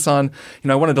focus on,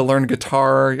 I wanted to learn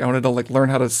guitar. I wanted to learn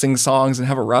how to sing songs and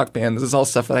have a rock band. This is all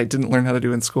stuff that I didn't learn how to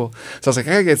do in school. So I was like,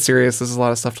 I gotta get serious. This is a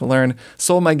lot of stuff to learn.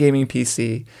 Sold my gaming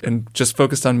PC and just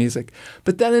focused on music.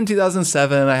 But then in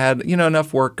 2007, I had,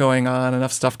 enough work going on,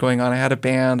 enough stuff going on. I had a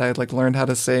band. I had learned how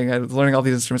to sing. I was learning all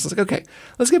these instruments. I was like, okay,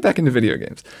 let's get back into video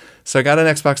games. So I got an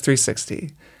Xbox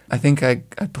 360. I think I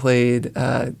played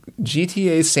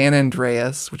GTA San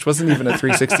Andreas, which wasn't even a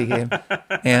 360 game,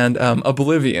 and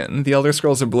Oblivion, The Elder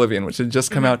Scrolls Oblivion, which had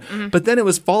just come out. But then it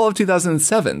was fall of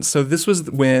 2007. So this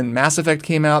was when Mass Effect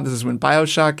came out. This is when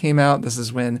BioShock came out. This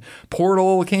is when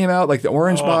Portal came out, like the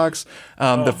Orange Box,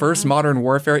 the first Modern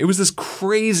Warfare. It was this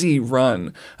crazy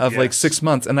run of 6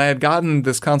 months, and I had gotten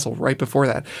this console right before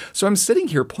that. So I'm sitting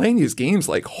here playing these games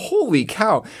like, holy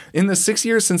cow. In the 6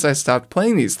 years since I stopped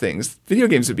playing these things, video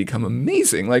games have become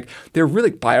amazing. They're really,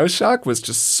 BioShock was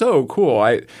just so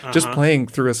cool. Just playing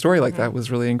through a story like that was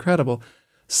really incredible.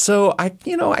 So I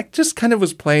just kind of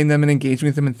was playing them and engaging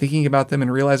with them and thinking about them and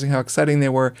realizing how exciting they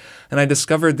were. And I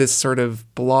discovered this sort of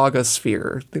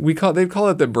blogosphere. They call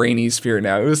it the Brainy Sphere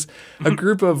now. It was a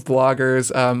group of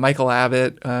bloggers. Michael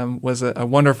Abbott was a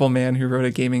wonderful man who wrote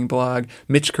a gaming blog.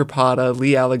 Mitch Kurpata,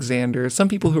 Lee Alexander, some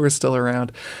people who are still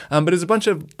around. But it was a bunch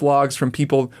of blogs from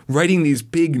people writing these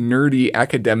big nerdy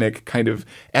academic kind of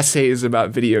essays about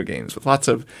video games with lots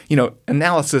of,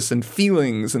 analysis and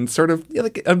feelings and sort of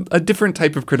like a different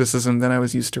type of criticism than I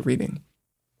was used to reading.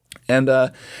 And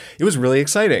it was really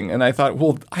exciting. And I thought,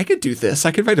 well, I could do this.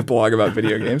 I could write a blog about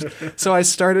video games. So I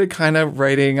started kind of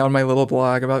writing on my little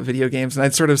blog about video games, and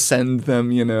I'd sort of send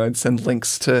them, I'd send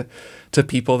links to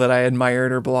people that I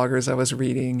admired or bloggers I was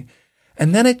reading.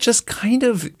 And then it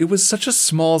was such a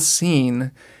small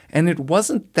scene, and it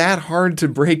wasn't that hard to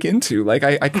break into. Like,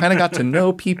 I kind of got to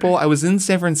know people. I was in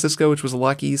San Francisco, which was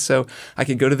lucky, so I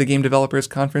could go to the Game Developers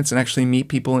Conference and actually meet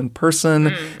people in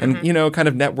person and, kind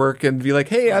of network and be like,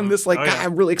 hey, I'm this,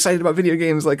 I'm really excited about video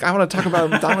games. Like, I want to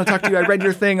talk to you. I read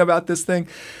your thing about this thing.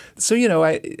 So,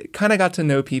 I kind of got to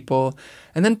know people.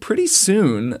 And then pretty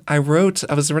soon I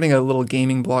was writing a little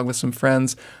gaming blog with some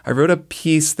friends. I wrote a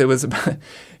piece that was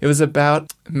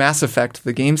about Mass Effect,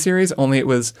 the game series, only it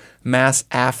was Mass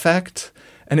Affect.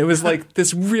 And it was like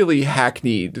this really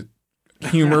hackneyed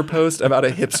humor post about a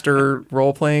hipster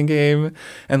role-playing game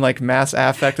and like Mass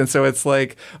Affect. And so it's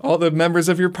like all the members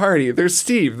of your party. There's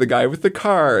Steve, the guy with the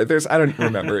car. I don't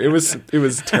remember. It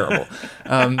was terrible.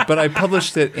 But I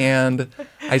published it and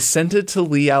I sent it to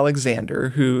Lee Alexander,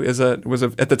 who was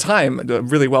at the time a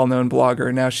really well-known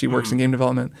blogger. Now she works in game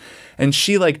development. And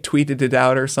she like tweeted it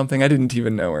out or something. I didn't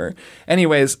even know her.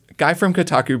 Anyways, guy from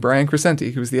Kotaku, Brian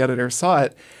Crescenti, who's the editor, saw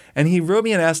it. And he wrote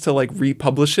me and asked to like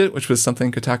republish it, which was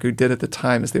something Kotaku did at the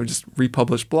time, is they would just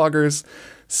republish bloggers.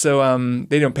 So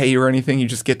they don't pay you or anything. You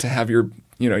just get to have your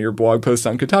blog post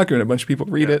on Kotaku and a bunch of people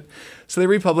read it. So they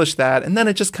republished that. And then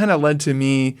it just kind of led to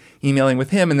me emailing with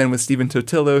him and then with Stephen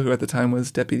Totillo, who at the time was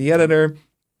deputy editor.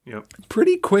 Yep.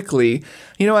 Pretty quickly,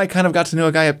 I kind of got to know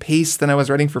a guy at Pace. Then I was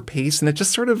writing for Pace, and it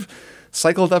just sort of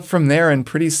cycled up from there. And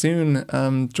pretty soon,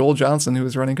 Joel Johnson, who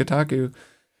was running Kotaku,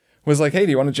 was like, hey,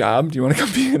 do you want a job? Do you want to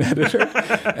come be an editor?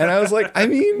 And I was like,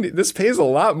 this pays a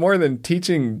lot more than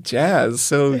teaching jazz.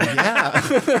 So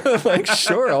yeah, like,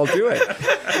 sure, I'll do it.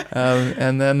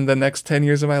 And then the next 10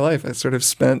 years of my life, I sort of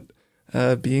spent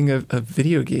being a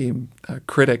video game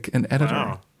critic and editor.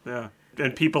 Wow. Yeah.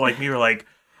 And people like me were like,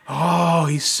 oh,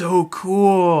 he's so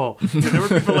cool. And there were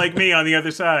people like me on the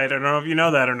other side. I don't know if you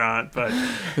know that or not, but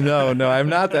no, I'm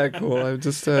not that cool. I'm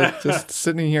just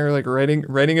sitting here like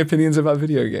writing opinions about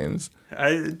video games.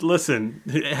 Listen,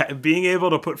 being able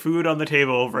to put food on the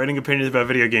table, writing opinions about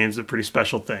video games is a pretty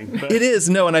special thing. But. It is,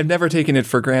 and I've never taken it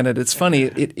for granted. It's funny.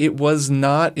 It was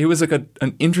not. It was like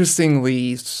an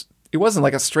interestingly. It wasn't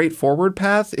like a straightforward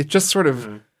path. It just sort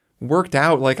of. Worked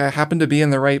out. Like I happened to be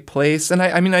in the right place. And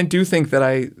I do think that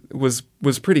I was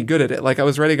pretty good at it. Like I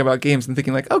was writing about games and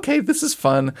thinking like, okay, this is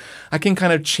fun. I can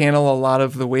kind of channel a lot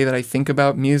of the way that I think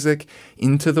about music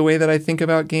into the way that I think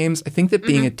about games. I think that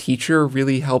being a teacher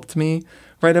really helped me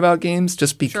write about games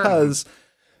just because,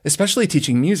 especially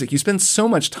teaching music, you spend so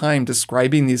much time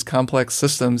describing these complex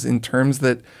systems in terms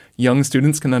that young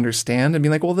students can understand and be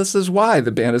like, well, this is why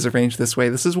the band is arranged this way.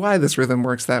 This is why this rhythm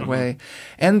works that way.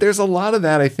 And there's a lot of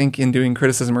that, I think, in doing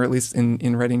criticism, or at least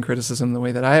in writing criticism the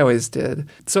way that I always did.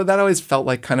 So that always felt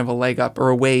like kind of a leg up or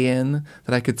a way in,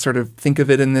 that I could sort of think of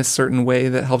it in this certain way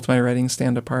that helped my writing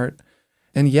stand apart.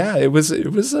 And yeah, it was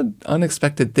an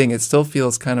unexpected thing. It still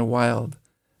feels kind of wild.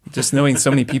 Just knowing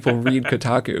so many people read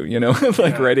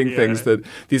Kotaku, writing things that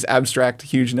these abstract,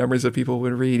 huge numbers of people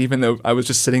would read, even though I was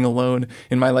just sitting alone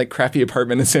in my like crappy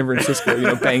apartment in San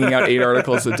Francisco, banging out 8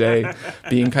 articles a day,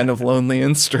 being kind of lonely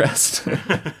and stressed.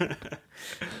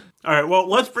 All right, well,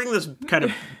 let's bring this kind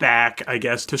of back, I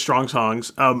guess, to Strong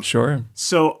Songs. Sure.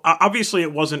 So, obviously,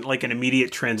 it wasn't like an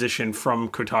immediate transition from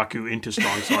Kotaku into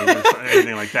Strong Songs or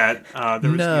anything like that. There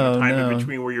was time in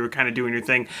between where you were kind of doing your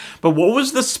thing. But what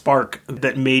was the spark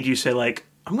that made you say, like,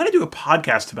 I'm going to do a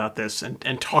podcast about this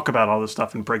and talk about all this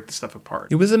stuff and break this stuff apart?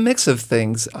 It was a mix of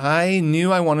things. I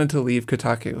knew I wanted to leave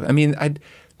Kotaku. I mean,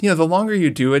 the longer you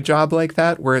do a job like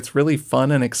that, where it's really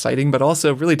fun and exciting, but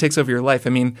also really takes over your life. I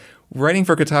mean, writing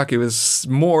for Kotaku is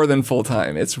more than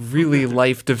full-time. It's really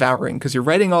life-devouring because you're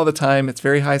writing all the time. It's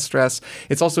very high stress.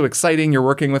 It's also exciting. You're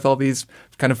working with all these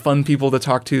kind of fun people to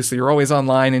talk to, so you're always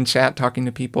online in chat talking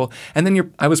to people. And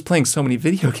then I was playing so many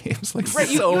video games,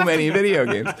 many video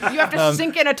games. You have to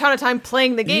sink in a ton of time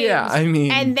playing the games. Yeah, I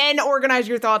mean... And then organize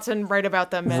your thoughts and write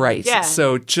about them. Right. Yeah.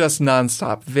 So just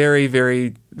nonstop. Very,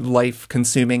 very life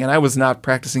consuming. And I was not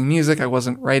practicing music. I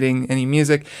wasn't writing any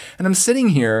music. And I'm sitting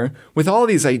here with all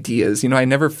these ideas. I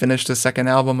never finished a second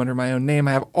album under my own name.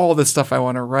 I have all this stuff I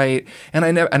want to write, and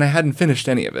I hadn't finished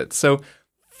any of it. So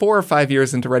 4 or 5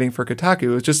 years into writing for Kotaku, it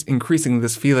was just increasing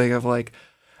this feeling of like,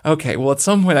 okay, well, at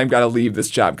some point I've got to leave this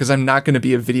job because I'm not going to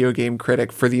be a video game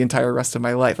critic for the entire rest of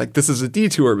my life. Like, this is a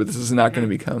detour, but this is not going to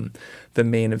become the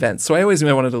main event. So I always knew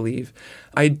I wanted to leave.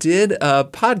 I did a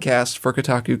podcast for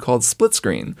Kotaku called Split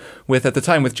Screen at the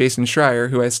time with Jason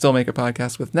Schreier, who I still make a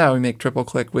podcast with now. We make Triple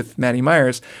Click with Maddie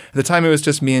Myers. At the time, it was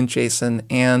just me and Jason.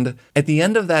 And at the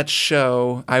end of that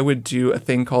show, I would do a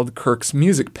thing called Kirk's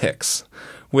Music Picks,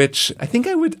 which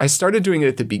I started doing it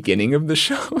at the beginning of the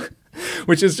show.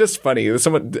 Which is just funny.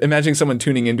 Imagining someone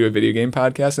tuning into a video game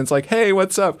podcast and it's like, hey,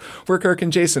 what's up? We're Kirk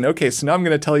and Jason. Okay, so now I'm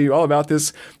going to tell you all about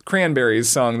this Cranberries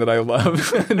song that I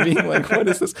love. And being like, what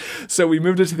is this? So we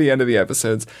moved it to the end of the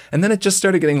episodes. And then it just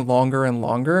started getting longer and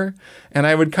longer. And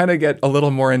I would kind of get a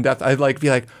little more in depth. I'd be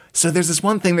like, so there's this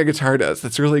one thing the guitar does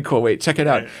that's really cool. Wait, check it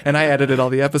out. And I edited all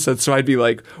the episodes. So I'd be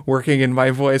like working in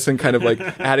my voice and kind of like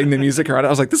adding the music around it. I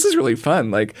was like, this is really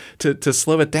fun. Like to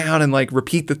slow it down and like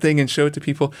repeat the thing and show it to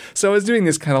people. So I was doing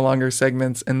these kind of longer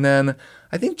segments. And then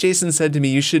I think Jason said to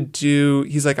me,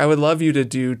 he's like, I would love you to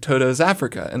do Toto's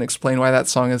Africa and explain why that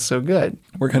song is so good.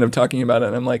 We're kind of talking about it.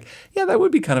 And I'm like, yeah, that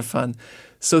would be kind of fun.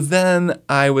 So then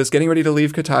I was getting ready to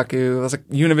leave Kotaku. I was like,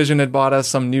 Univision had bought us,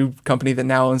 some new company that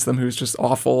now owns them, who's just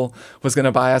awful, was going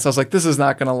to buy us. I was like, this is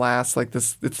not going to last. Like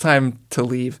this, it's time to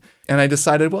leave. And I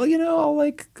decided, well,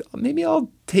 maybe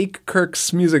I'll take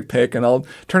Kirk's music pick and I'll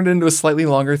turn it into a slightly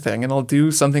longer thing and I'll do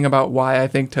something about why I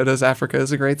think Toto's Africa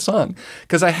is a great song.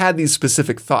 Because I had these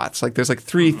specific thoughts. Like there's like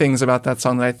 3 things about that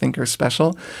song that I think are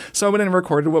special. So I went and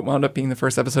recorded what wound up being the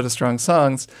first episode of Strong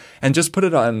Songs and just put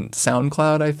it on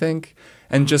SoundCloud, I think.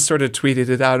 And just sort of tweeted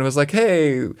it out and was like,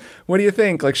 hey, what do you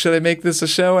think? Like, should I make this a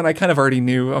show? And I kind of already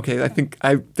knew, okay, I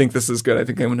think this is good. I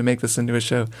think I'm going to make this into a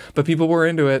show. But people were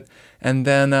into it. And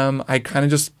then I kind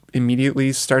of just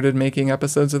immediately started making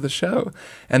episodes of the show.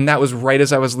 And that was right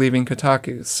as I was leaving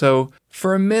Kotaku. So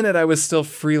for a minute, I was still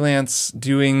freelance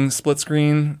doing Split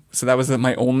Screen. So that was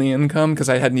my only income because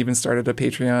I hadn't even started a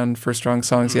Patreon for Strong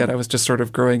Songs yet. I was just sort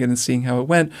of growing it and seeing how it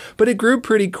went. But it grew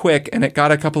pretty quick and it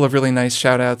got a couple of really nice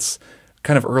shout outs.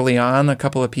 Kind of early on, a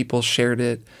couple of people shared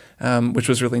it, which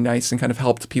was really nice and kind of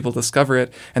helped people discover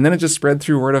it. And then it just spread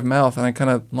through word of mouth. And I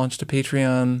kind of launched a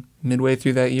Patreon midway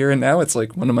through that year. And now it's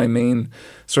like one of my main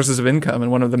sources of income and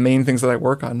one of the main things that I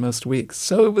work on most weeks.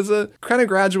 So it was a kind of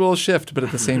gradual shift, but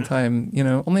at the same time,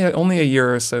 only a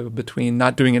year or so between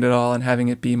not doing it at all and having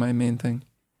it be my main thing.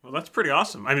 Well, that's pretty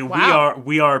awesome. I mean, wow.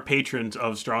 we are patrons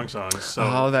of Strong Songs. So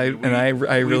I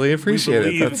really appreciate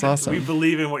it. That's awesome. We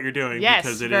believe in what you're doing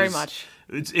because very much.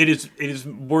 It is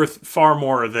worth far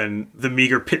more than the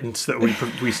meager pittance that we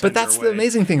send. But that's the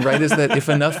amazing thing, right? Is that if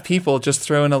enough people just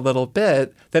throw in a little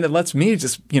bit, then it lets me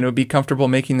just be comfortable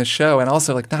making the show, and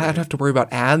also I don't have to worry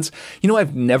about ads.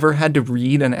 I've never had to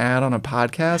read an ad on a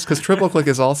podcast because Triple Click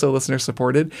is also listener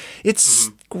supported. It's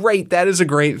great. That is a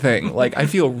great thing. Like I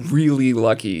feel really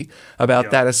lucky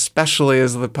about that, especially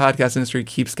as the podcast industry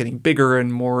keeps getting bigger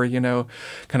and more, kind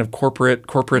of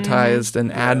corporatized,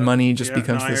 and ad money just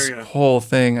becomes this whole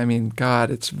thing. I mean,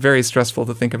 God, it's very stressful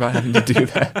to think about having to do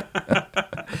that.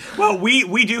 Well,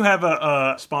 we do have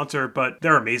a sponsor, but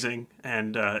they're amazing,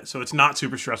 and so it's not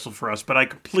super stressful for us. But I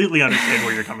completely understand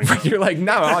where you're coming from. You're like,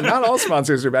 no, not all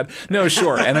sponsors are bad. No,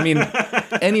 sure, and I mean,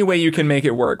 any way you can make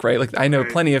it work, right? Like I know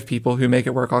plenty of people who make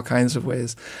it work all kinds of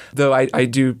ways. Though I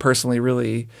do personally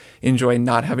really enjoy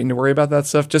not having to worry about that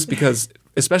stuff, just because,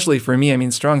 especially for me, I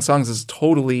mean, Strong Songs is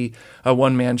totally a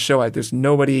one-man show. There's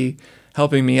nobody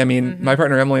helping me. I mean, my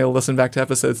partner Emily will listen back to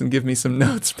episodes and give me some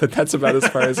notes, but that's about as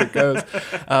far as it goes.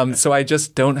 So I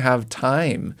just don't have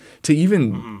time to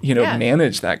even,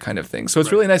 manage that kind of thing. So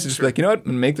it's really nice to just be like, you know what, I'm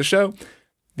going to make the show.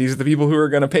 These are the people who are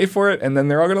going to pay for it, and then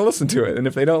they're all going to listen to it. And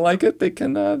if they don't like it, they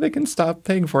can stop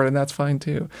paying for it, and that's fine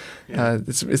too. Yeah.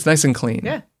 It's nice and clean.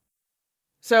 Yeah.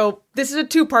 So this is a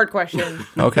 2-part question.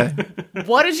 Okay.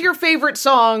 What is your favorite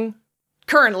song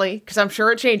currently? Because I'm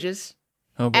sure it changes.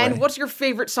 Oh boy. And what's your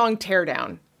favorite song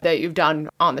teardown that you've done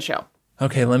on the show?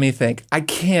 Okay, let me think. I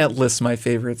can't list my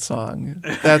favorite song.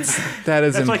 That is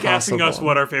That's impossible. like asking us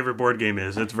what our favorite board game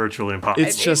is. It's virtually impossible.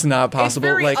 It's just not possible.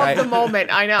 It's very of the moment.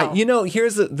 I know.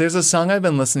 There's a song I've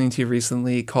been listening to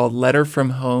recently called "Letter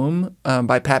from Home"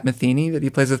 by Pat Metheny that he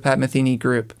plays with Pat Metheny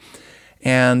Group,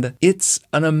 and it's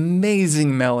an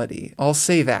amazing melody. I'll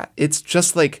say that. It's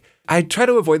just like I try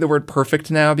to avoid the word perfect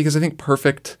now because I think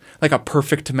perfect, like a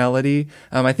perfect melody.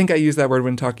 I think I use that word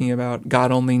when talking about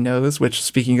God Only Knows, which,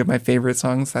 speaking of my favorite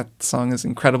songs, that song is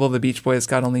incredible. The Beach Boys,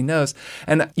 God Only Knows.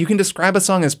 And you can describe a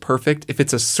song as perfect if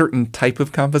it's a certain type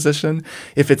of composition,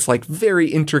 if it's like very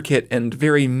intricate and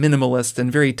very minimalist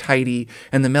and very tidy,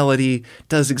 and the melody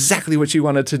does exactly what you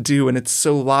want it to do, and it's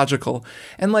so logical.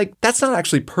 And like, that's not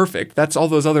actually perfect. That's all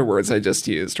those other words I just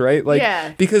used, right?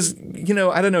 Like, because, you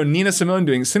know, I don't know, Nina Simone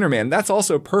doing Sinnerman, that's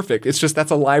also perfect. It's just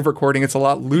that's a live recording. It's a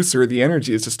lot looser. The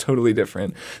energy is just totally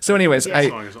different. So anyways,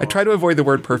 I try to avoid the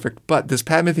word perfect, but this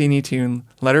Pat Metheny tune,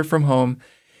 Letter from Home,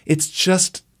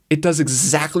 it does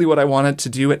exactly what I want it to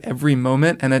do at every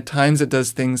moment. And at times it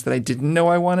does things that I didn't know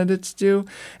I wanted it to do.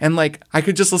 And like, I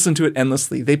could just listen to it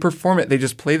endlessly. They perform it. They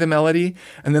just play the melody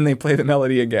and then they play the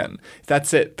melody again.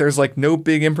 That's it. There's like no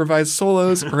big improvised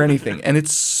solos or anything. And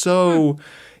it's so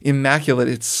immaculate.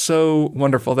 It's so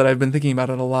wonderful that I've been thinking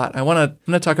about it a lot. I'm going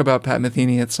to talk about Pat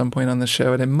Metheny at some point on the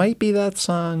show, and it might be that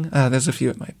song. There's a few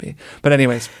it might be. But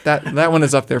anyways, that one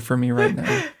is up there for me right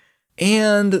now.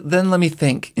 And then let me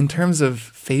think. In terms of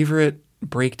favorite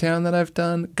breakdown that I've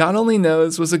done, God Only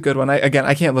Knows was a good one. I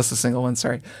can't list a single one,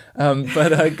 sorry.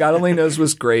 But God Only Knows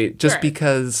was great just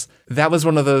because that was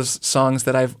one of those songs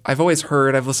that I've always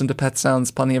heard. I've listened to Pet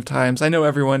Sounds plenty of times. I know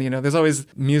everyone, you know, there's always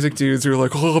music dudes who are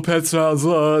like, oh, Pet Sounds,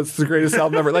 it's the greatest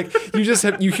album ever. Like,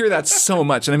 you hear that so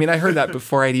much. And I mean, I heard that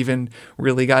before I'd even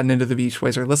really gotten into the Beach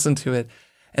Boys or listened to it.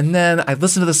 And then I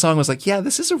listened to the song, was like, yeah,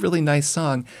 this is a really nice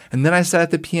song. And then I sat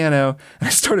at the piano and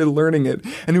I started learning it.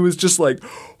 And it was just like,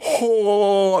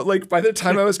 oh, like by the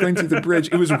time I was going through the bridge,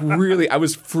 I was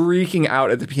freaking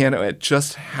out at the piano at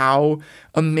just how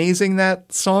amazing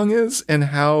that song is and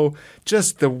how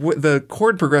just the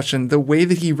chord progression, the way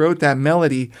that he wrote that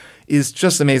melody is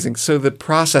just amazing. So the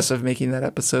process of making that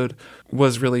episode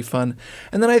was really fun.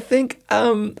 And then I think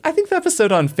the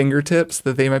episode on Fingertips,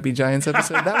 the They Might Be Giants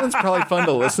episode, that one's probably fun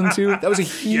to listen to. That was a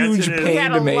huge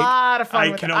pain to make. A lot of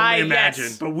fun I can only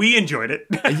imagine, but we enjoyed it.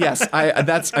 Yes,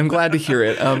 I'm glad to hear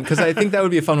it because I think that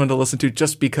would be a fun one to listen to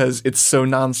just because it's so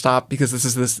nonstop. Because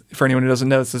this for anyone who doesn't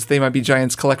know, it's this They Might Be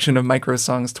Giants collection of micro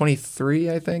songs,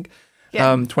 23, I think.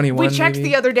 Yeah. 21. We checked maybe.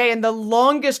 the other day, and the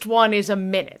longest one is a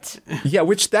minute. Yeah,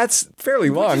 which that's fairly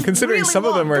long, considering really some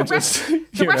long. of them are the rest,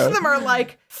 just. The rest of them are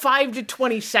like 5 to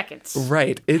 20 seconds.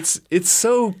 Right. It's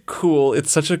so cool. It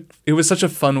was such a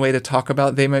fun way to talk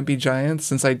about They Might Be Giants,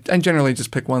 since I generally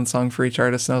just pick one song for each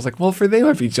artist, and I was like, well, for They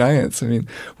Might Be Giants, I mean,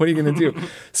 what are you going to do?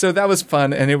 So that was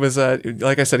fun, and it was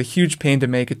like I said, a huge pain to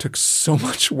make. It took so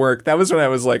much work. That was when I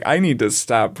was like, I need to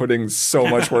stop putting so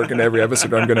much work into every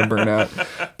episode or I'm going to burn out.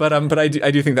 But I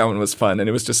do think that one was fun, and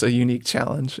it was just a unique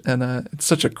challenge, and it's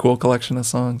such a cool collection of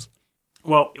songs.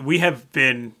 Well, we have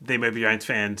been They Might Be Giants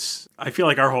fans, I feel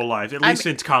like our whole lives, at least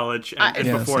since college and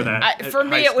before same. that. For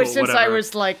me, it was school, since whatever. I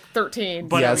was like 13.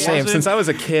 But yeah, same. Since I was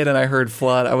a kid and I heard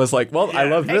Flood, I was like, well, I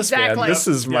love this band. This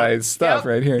is my stuff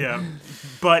right here. Yeah.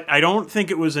 But I don't think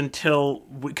it was until,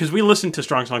 because we listened to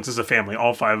Strong Songs as a family,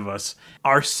 all 5 of us.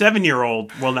 Our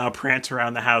 7-year-old will now prance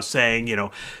around the house saying, you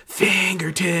know,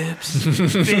 fingertips,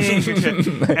 fingertips.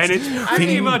 And it's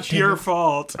pretty much your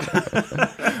fault.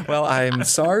 Well, I'm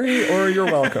sorry or you're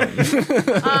welcome.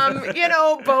 You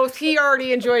know, both. He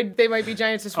already enjoyed They Might Be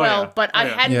Giants as well, but I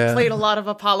hadn't played a lot of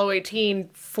Apollo 18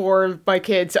 for my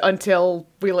kids until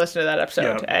we listened to that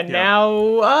episode.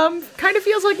 Now kind of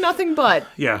feels like nothing but.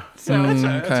 Yeah. So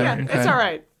it's all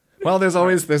right. Well, there's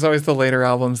always the later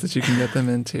albums that you can get them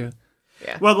into.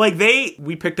 Yeah. Well, like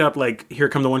we picked up like Here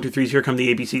Come the 1, 2, 3s, Here Come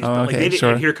the ABCs, but like they didn't,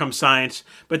 and Here Comes Science,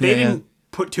 but they didn't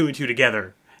put 2 and 2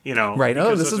 together, you know. Right.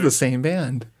 Oh, this is the same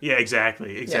band. Yeah,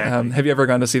 exactly. Have you ever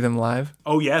gone to see them live?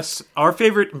 Oh yes,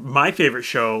 my favorite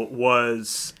show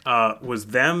was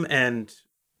them and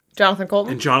Jonathan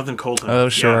Colton. Oh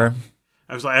sure. Yeah.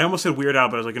 I was like, I almost said Weird Al,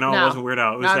 but I was like, no, it wasn't Weird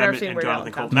Al. It was them and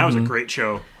Jonathan Colton. That was a great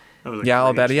show.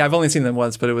 I'll bet. Yeah, I've only seen them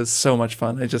once, but it was so much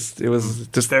fun. It was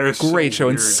just a great show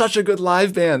and such a good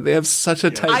live band. They have such a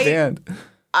tight band.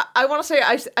 I want to say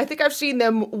I think I've seen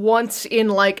them once in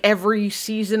like every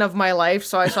season of my life.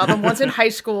 So I saw them once in high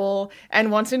school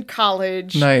and once in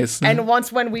college. Nice. And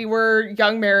once when we were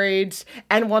young marrieds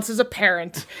and once as a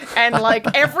parent. And like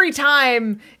every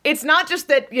time, it's not just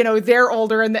that, you know, they're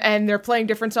older and they're playing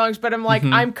different songs, but I'm like,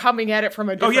 I'm coming at it from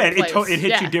a different place. It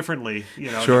hits you differently.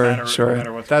 You know, sure. no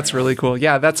matter what's That's going on. really cool.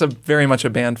 Yeah, that's very much a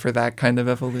band for that kind of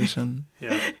evolution.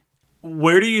 Yeah.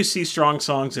 Where do you see Strong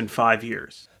Songs in 5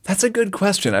 years? That's a good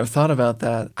question. I've thought about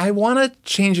that. I want to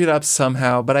change it up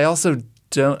somehow, but I also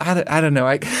don't. I don't know.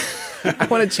 I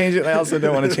want to change it, and I also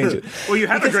don't want to change it. Well, you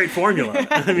have a great formula.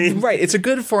 I mean, right, it's a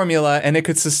good formula, and it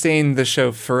could sustain the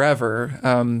show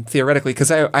forever, theoretically,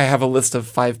 because I have a list of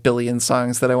 5 billion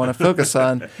songs that I want to focus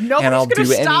on. Nobody's going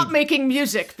to stop making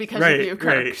music because of you,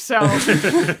 Kirk. Right. So,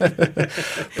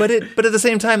 but at the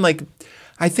same time, like,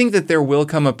 I think that there will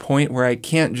come a point where I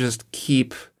can't just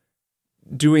keep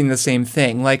doing the same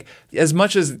thing. Like, as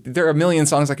much as there are a million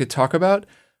songs I could talk about,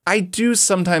 I do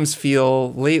sometimes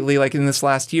feel lately, like in this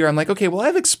last year, I'm like, okay, well,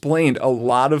 I've explained a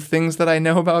lot of things that I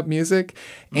know about music,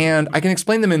 and I can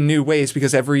explain them in new ways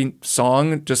because every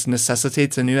song just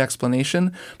necessitates a new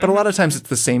explanation. But a lot of times it's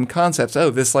the same concepts. Oh,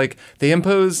 this, like, they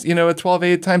impose, a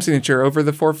 12/8 time signature over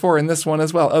the 4/4 in this one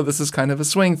as well. Oh, this is kind of a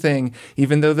swing thing,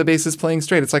 even though the bass is playing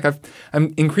straight. It's like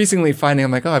I'm increasingly finding,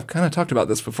 I'm like, oh, I've kind of talked about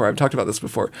this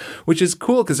before. Which is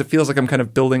cool because it feels like I'm kind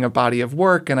of building a body of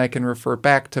work, and I can refer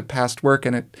back to past work,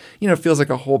 and it feels like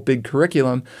a whole big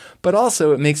curriculum, but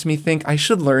also it makes me think I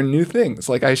should learn new things.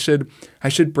 Like I should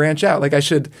branch out. Like I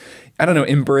should,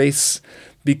 embrace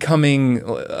becoming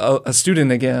a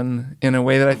student again in a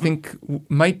way that I think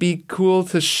might be cool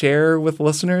to share with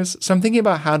listeners. So I'm thinking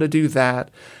about how to do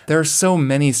that. There are so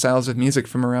many styles of music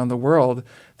from around the world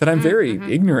that I'm very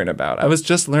ignorant about. I was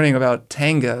just learning about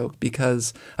tango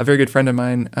because a very good friend of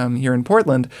mine here in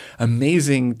Portland,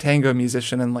 amazing tango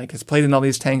musician, and like has played in all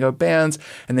these tango bands,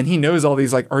 and then he knows all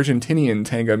these like Argentinian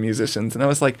tango musicians. And I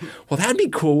was like, well, that'd be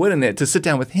cool, wouldn't it? To sit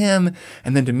down with him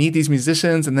and then to meet these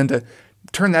musicians and then to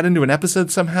turn that into an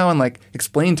episode somehow and like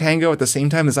explain tango at the same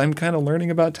time as I'm kind of learning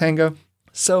about tango.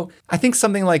 So I think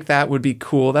something like that would be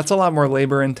cool. That's a lot more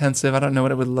labor intensive. I don't know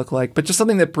what it would look like, but just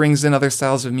something that brings in other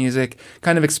styles of music,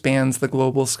 kind of expands the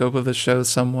global scope of the show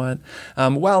somewhat,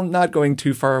 while not going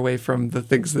too far away from the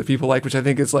things that people like, which I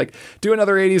think is like, do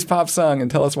another 80s pop song and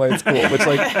tell us why it's cool, which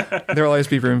like, there will always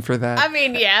be room for that. I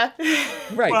mean, yeah.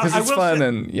 Right, because it's fun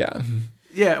and yeah.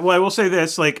 Yeah, well, I will say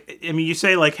this, you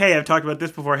say, hey, I've talked about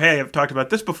this before, hey, I've talked about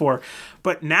this before,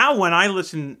 but now when I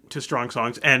listen to Strong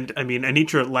Songs, and,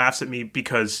 Anitra laughs at me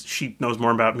because she knows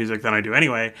more about music than I do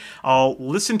anyway, I'll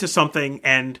listen to something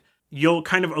and you'll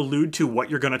kind of allude to what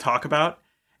you're going to talk about,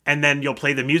 and then you'll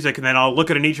play the music, and then I'll look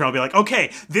at Anitra and I'll be like,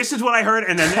 okay, this is what I heard,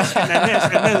 and then this, and then this,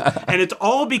 and then, and it's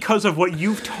all because of what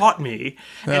you've taught me.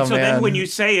 And then when you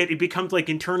say it, it becomes like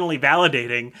internally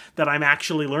validating that I'm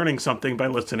actually learning something by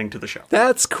listening to the show.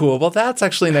 That's cool. Well, that's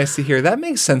actually nice to hear. That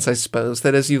makes sense, I suppose,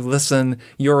 that as you listen,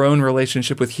 your own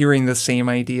relationship with hearing the same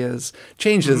ideas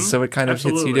changes, so it kind of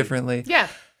hits you differently. Yeah.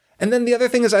 And then the other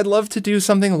thing is I'd love to do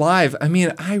something live. I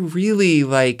mean, I really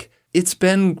it's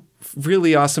been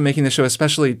really awesome making the show,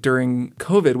 especially during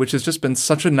COVID, which has just been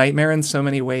such a nightmare in so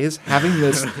many ways. Having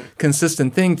this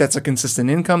consistent thing that's a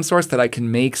consistent income source that I can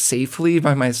make safely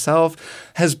by myself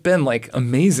has been like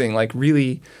amazing, like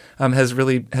really has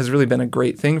really been a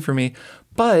great thing for me.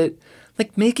 But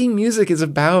like making music is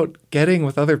about getting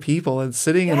with other people and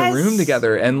sitting in a room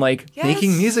together and like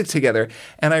making music together.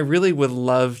 And I really would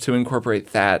love to incorporate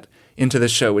that into the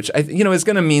show, which is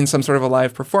going to mean some sort of a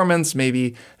live performance,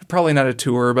 maybe probably not a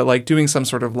tour, but like doing some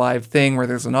sort of live thing where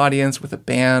there's an audience with a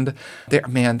band.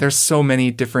 There's so many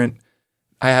different.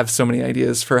 I have so many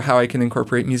ideas for how I can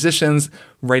incorporate musicians,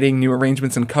 writing new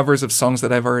arrangements and covers of songs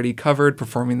that I've already covered,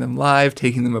 performing them live,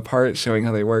 taking them apart, showing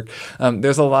how they work.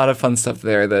 There's a lot of fun stuff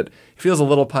there that feels a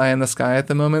little pie in the sky at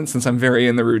the moment, since I'm very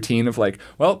in the routine of like,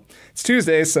 well, it's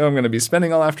Tuesday, so I'm going to be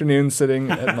spending all afternoon sitting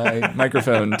at my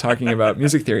microphone talking about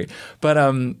music theory. But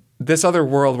this other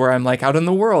world where I'm like out in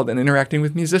the world and interacting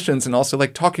with musicians and also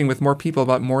like talking with more people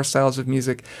about more styles of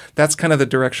music, that's kind of the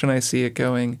direction I see it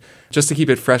going, just to keep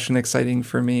it fresh and exciting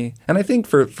for me. And I think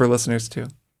for listeners too.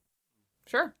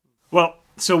 Sure. Well,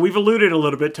 so we've alluded a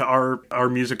little bit to our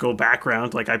musical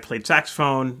background. Like I played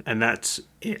saxophone, and that's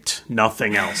it.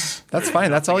 Nothing else. That's fine.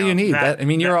 That's all you need.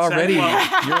 You're all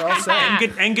set.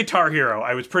 And Guitar Hero.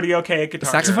 I was pretty okay at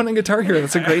Guitar Saxophone Hero. And Guitar Hero.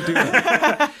 That's a great duo.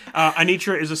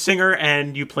 Anitra is a singer,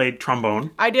 and you played trombone.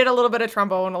 I did a little bit of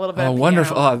trombone, a little bit of piano.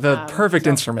 Wonderful. Oh, the perfect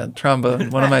instrument. Trombone.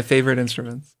 One of my favorite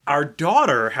instruments. Our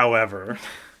daughter, however,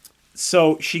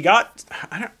 so she got...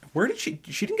 Where did she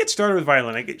didn't get started with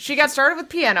violin. She got started with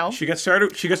piano. She got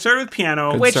started with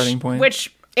piano. Good starting point.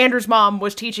 Which Andrew's mom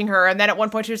was teaching her, and then at one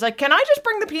point she was like, "Can I just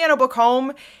bring the piano book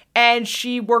home?" And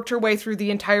she worked her way through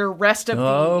the entire rest of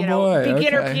the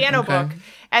beginner piano book.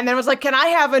 And then was like, "Can I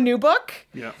have a new book?"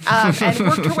 Yeah. And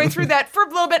worked her way through that for a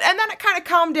little bit, and then it kind of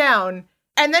calmed down.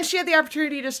 And then she had the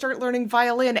opportunity to start learning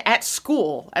violin at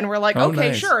school. And we're like,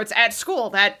 okay, sure, it's at school.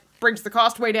 That brings the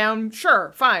cost way down.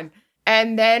 Sure, fine.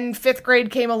 And then 5th grade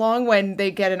came along when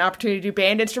they get an opportunity to do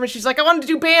band instruments. She's like, I want to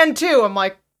do band too. I'm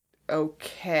like,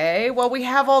 okay, well, we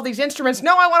have all these instruments.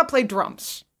 No, I want to play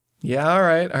drums. Yeah, all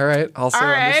right. Also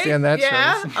understand that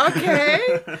choice.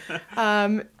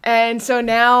 Okay. And so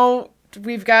now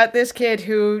we've got this kid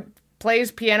who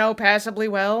plays piano passably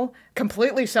well,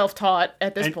 completely self-taught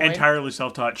at this point. Entirely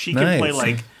self-taught. She can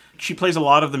play she plays a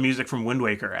lot of the music from Wind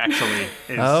Waker, actually.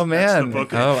 Oh, man.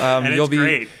 You'll be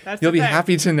great. You'll be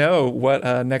happy to know what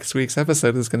next week's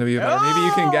episode is going to be about. Maybe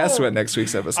you can guess what next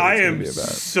week's episode is going to be about.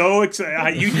 I am so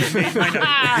excited. You just made my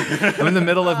night. I'm in the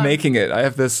middle of making it. I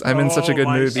have this. I'm in such a good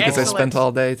mood because Excellent. I spent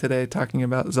all day today talking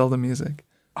about Zelda music.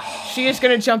 She is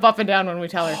going to jump up and down when we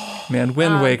tell her. Man,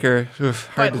 Wind Waker, hard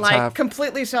But to top.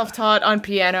 completely self-taught on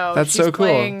piano. That's She's so cool.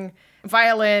 playing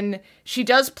violin. She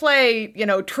does play,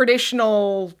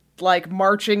 traditional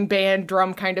marching band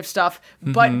drum kind of stuff.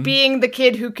 But being the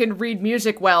kid who can read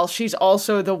music well, she's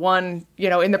also the one,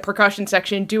 in the percussion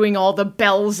section doing all the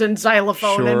bells and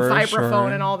xylophone and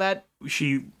vibraphone and all that.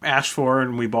 She asked for,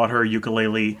 and we bought her a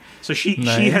ukulele. So she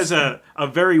has a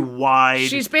very wide...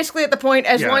 She's basically at the point,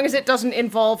 as long as it doesn't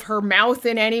involve her mouth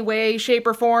in any way, shape,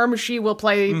 or form, she will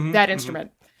play that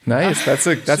instrument. Nice.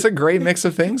 That's a great mix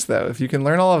of things, though. If you can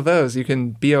learn all of those, you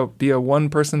can be a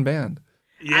one-person band.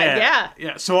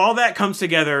 Yeah. So all that comes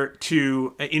together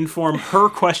to inform her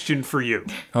question for you.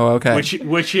 Oh, okay.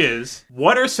 Which is,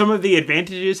 what are some of the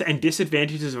advantages and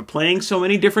disadvantages of playing so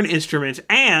many different instruments,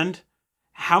 and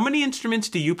how many instruments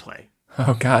do you play?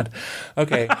 Oh, God.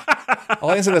 Okay.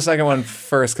 I'll answer the second one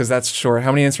first because that's short.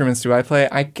 How many instruments do I play?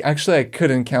 I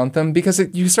couldn't count them because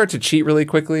you start to cheat really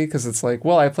quickly because it's like,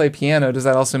 well, I play piano. Does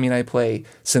that also mean I play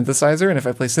synthesizer? And if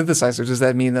I play synthesizer, does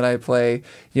that mean that I play,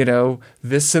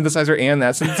 this synthesizer and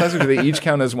that synthesizer? Do they each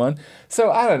count as one?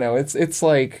 So I don't know. It's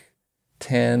like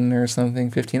 10 or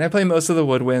something, 15. I play most of the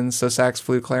woodwinds, so sax,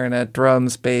 flute, clarinet,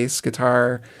 drums, bass,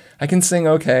 guitar. I can sing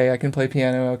okay. I can play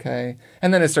piano okay.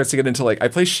 And then it starts to get into I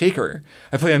play shaker.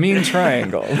 I play a mean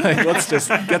triangle. Let's just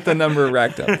get the number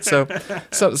racked up. So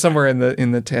somewhere in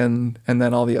the 10, and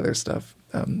then all the other stuff.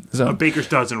 A baker's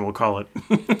dozen, we'll call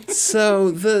it. So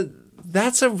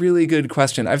that's a really good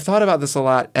question. I've thought about this a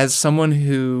lot as someone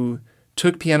who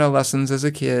took piano lessons as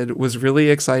a kid, was really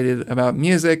excited about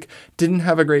music, didn't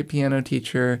have a great piano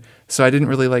teacher, so I didn't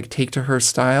really take to her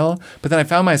style. But then I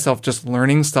found myself just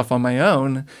learning stuff on my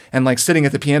own and sitting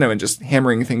at the piano and just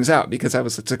hammering things out because I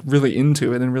was really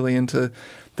into it and really into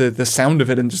the sound of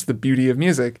it and just the beauty of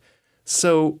music.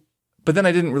 So, but then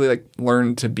I didn't really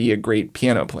learn to be a great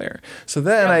piano player. So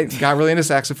then I got really into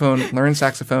saxophone, learned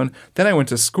saxophone. Then I went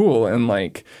to school and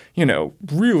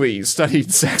really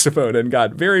studied saxophone and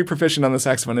got very proficient on the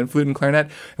saxophone and flute and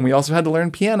clarinet. And we also had to learn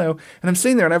piano. And I'm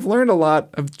sitting there and I've learned a lot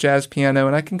of jazz piano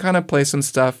and I can kind of play some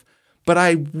stuff. But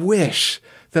I wish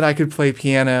that I could play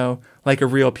piano like a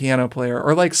real piano player,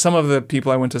 or some of the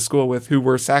people I went to school with who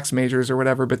were sax majors or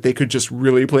whatever, but they could just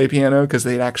really play piano because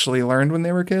they'd actually learned when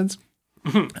they were kids.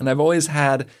 And I've always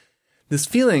had this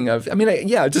feeling of,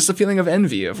 just a feeling of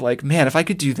envy of man, if I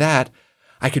could do that,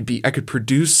 I could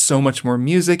produce so much more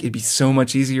music. It'd be so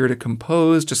much easier to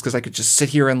compose just because I could just sit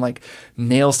here and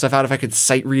nail stuff out. If I could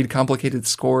sight read complicated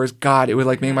scores, God, it would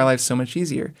make my life so much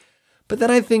easier. But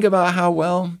then I think about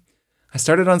how, I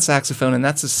started on saxophone and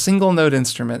that's a single note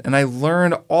instrument. And I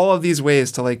learned all of these ways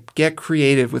to get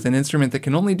creative with an instrument that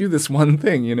can only do this one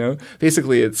thing,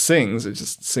 Basically it sings. It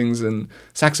just sings in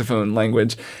saxophone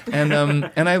language. And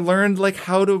and I learned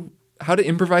how to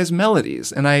improvise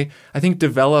melodies. And I think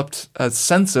developed a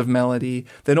sense of melody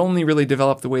that only really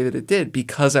developed the way that it did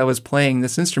because I was playing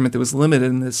this instrument that was limited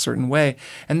in this certain way.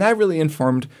 And that really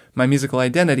informed my musical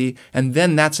identity. And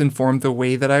then that's informed the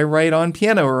way that I write on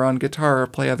piano or on guitar or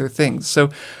play other things.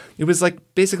 So it was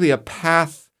basically a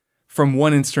path from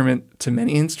one instrument to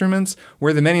many instruments,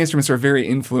 where the many instruments are very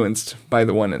influenced by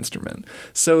the one instrument.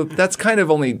 So that's kind of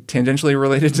only tangentially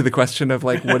related to the question of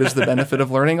what is the benefit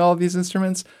of learning all of these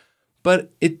instruments.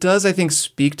 But it does, I think,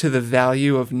 speak to the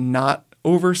value of not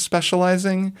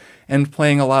over-specializing and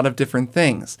playing a lot of different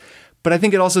things. But I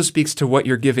think it also speaks to what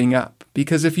you're giving up.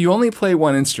 Because if you only play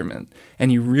one instrument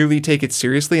and you really take it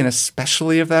seriously, and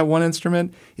especially if that one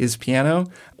instrument is piano,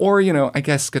 or, I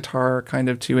guess guitar kind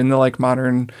of too in the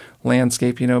modern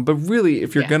landscape, but really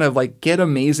if you're going to get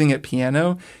amazing at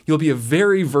piano, you'll be a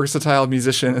very versatile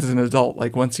musician as an adult,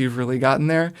 once you've really gotten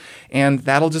there. And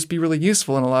that'll just be really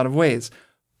useful in a lot of ways.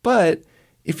 But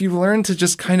if you learn to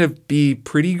just kind of be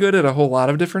pretty good at a whole lot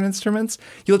of different instruments,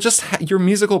 you'll just your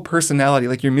musical personality,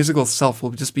 your musical self will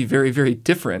just be very, very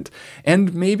different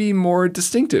and maybe more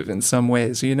distinctive in some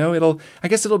ways. I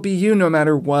guess it'll be you no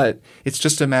matter what. It's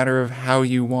just a matter of how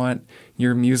you want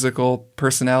your musical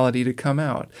personality to come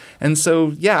out. And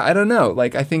so, yeah, I don't know.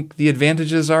 Like, I think the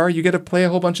advantages are you get to play a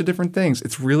whole bunch of different things.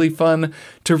 It's really fun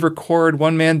to record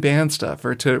one-man band stuff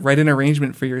or to write an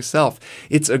arrangement for yourself.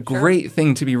 It's a great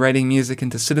thing to be writing music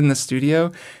and to sit in the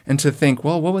studio and to think,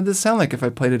 well, what would this sound like if I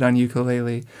played it on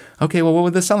ukulele? Okay, well, what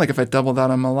would this sound like if I doubled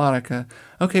out on melodica?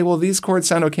 Okay, well, these chords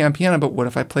sound okay on piano, but what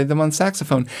if I played them on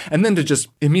saxophone? And then to just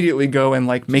immediately go and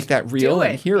like make that real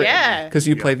and hear it because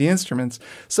you play the instruments.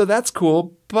 So that's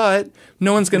cool, but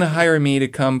no one's going to hire me to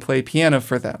come play piano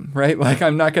for them, right? Like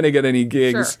I'm not going to get any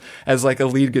gigs as like a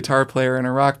lead guitar player in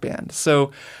a rock band.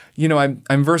 So, you know,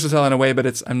 I'm versatile in a way,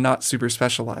 but I'm not super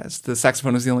specialized. The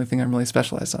saxophone is the only thing I'm really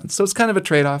specialized on. So it's kind of a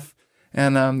trade-off,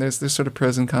 and there's sort of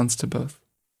pros and cons to both.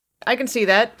 I can see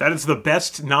that. That is the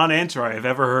best non-answer I have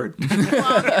ever heard.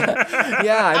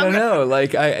 Yeah, I don't know.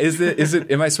 Like, is it?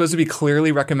 Am I supposed to be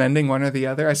clearly recommending one or the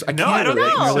other? I don't think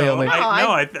so.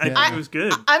 I think it was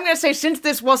good. I'm going to say, since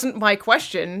this wasn't my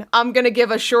question, I'm going to give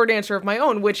a short answer of my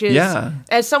own, which is,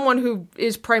 as someone who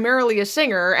is primarily a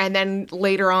singer and then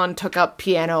later on took up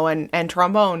piano and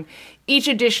trombone, each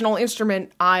additional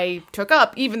instrument I took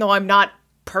up, even though I'm not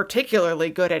particularly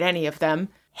good at any of them,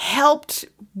 helped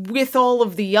with all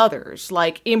of the others,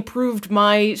 like improved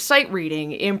my sight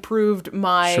reading, improved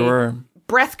my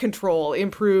breath control,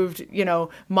 improved, you know,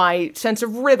 my sense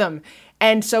of rhythm.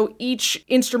 And so each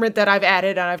instrument that I've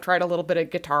added, and I've tried a little bit of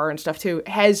guitar and stuff too,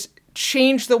 has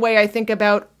changed the way I think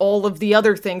about all of the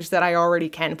other things that I already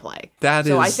can play.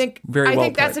 I think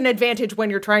that's an advantage when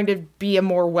you're trying to be a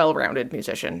more well-rounded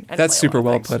musician. That's super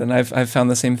well put, and I've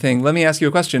found the same thing. Let me ask you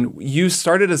a question. You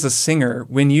started as a singer.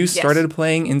 When you started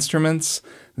playing instruments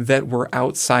that were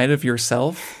outside of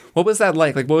yourself, what was that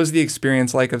like? Like, what was the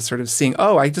experience like of sort of seeing,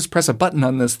 oh, I just press a button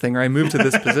on this thing or I move to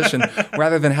this position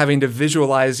rather than having to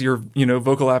visualize your, you know,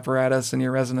 vocal apparatus and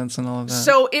your resonance and all of that?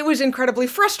 So it was incredibly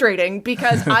frustrating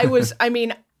because I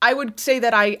would say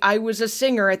that I was a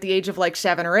singer at the age of like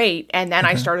 7 or 8, and then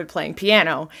I started playing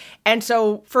piano. And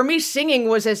so for me, singing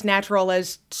was as natural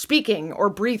as speaking or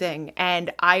breathing.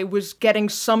 And I was getting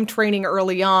some training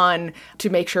early on to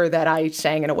make sure that I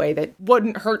sang in a way that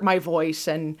wouldn't hurt my voice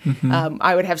and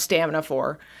I would have stamina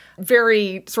for.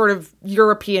 Very sort of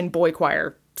European boy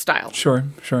choir style. Sure.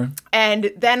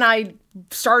 And then I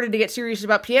started to get serious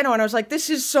about piano, and I was like, this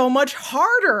is so much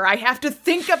harder. I have to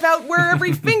think about where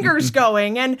every finger's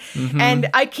going, and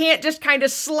I can't just kind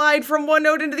of slide from one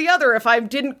note into the other if I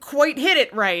didn't quite hit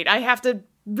it right. I have to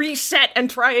reset and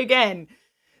try again.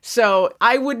 So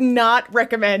I would not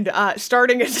recommend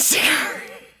starting as a singer.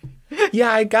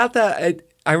 Yeah, I got that.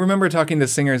 I remember talking to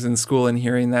singers in school and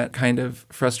hearing that kind of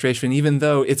frustration, even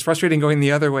though it's frustrating going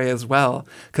the other way as well,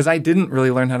 because I didn't really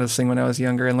learn how to sing when I was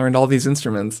younger and learned all these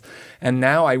instruments. And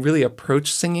now I really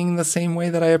approach singing the same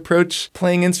way that I approach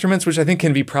playing instruments, which I think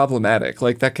can be problematic.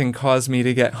 Like, that can cause me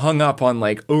to get hung up on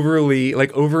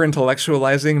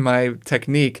over-intellectualizing my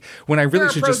technique when I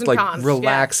really should just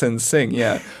relax and sing.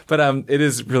 Yeah. But it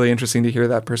is really interesting to hear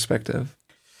that perspective.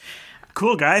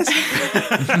 Cool, guys.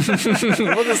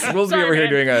 We'll be over here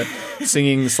doing a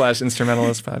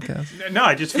singing/instrumentalist podcast. No,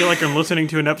 I just feel like I'm listening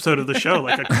to an episode of the show,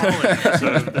 like a call-in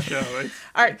episode of the show.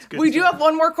 All right, we do have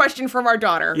one more question from our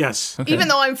daughter. Yes. Okay. Even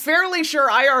though I'm fairly sure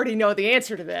I already know the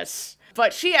answer to this.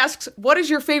 But she asks, what is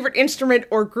your favorite instrument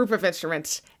or group of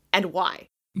instruments, and why?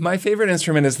 My favorite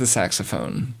instrument is the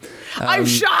saxophone. I'm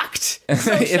shocked. So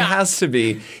shocked. It has to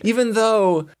be. Even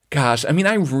though, gosh, I mean,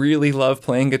 I really love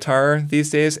playing guitar these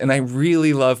days, and I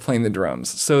really love playing the drums.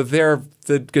 So the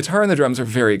guitar and the drums are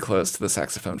very close to the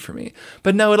saxophone for me.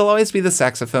 But no, it'll always be the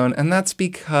saxophone, and that's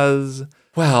because,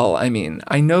 well, I mean,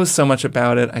 I know so much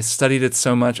about it. I studied it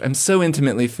so much. I'm so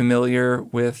intimately familiar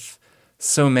with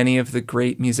so many of the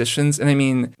great musicians. And I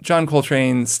mean, John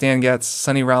Coltrane, Stan Getz,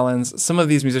 Sonny Rollins, some of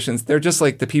these musicians, they're just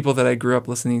like the people that I grew up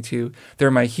listening to. They're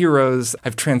my heroes.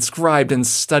 I've transcribed and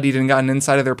studied and gotten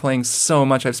inside of their playing so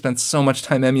much. I've spent so much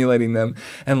time emulating them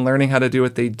and learning how to do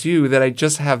what they do that I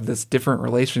just have this different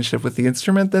relationship with the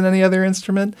instrument than any other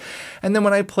instrument. And then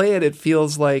when I play it, it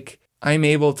feels like I'm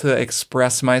able to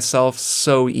express myself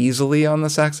so easily on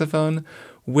the saxophone,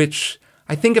 which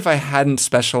I think if I hadn't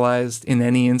specialized in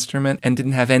any instrument and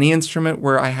didn't have any instrument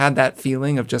where I had that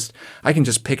feeling of just, I can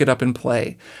just pick it up and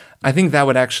play, I think that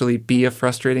would actually be a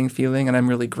frustrating feeling. And I'm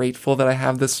really grateful that I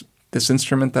have this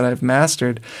instrument that I've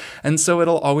mastered. And so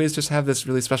it'll always just have this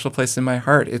really special place in my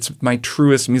heart. It's my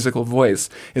truest musical voice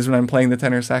is when I'm playing the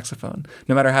tenor saxophone,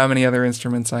 no matter how many other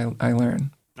instruments I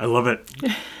learn. I love it.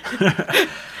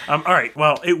 All right.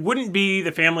 Well, it wouldn't be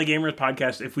the Family Gamers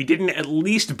podcast if we didn't at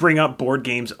least bring up board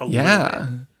games a little bit.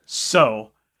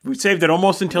 So, We saved it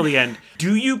almost until the end.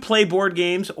 Do you play board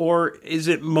games, or is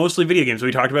it mostly video games?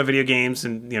 We talked about video games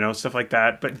and stuff like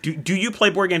that. But do you play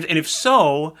board games? And if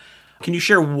so, can you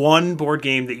share one board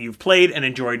game that you've played and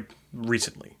enjoyed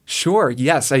recently? Sure.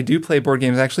 Yes, I do play board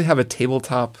games. I actually have a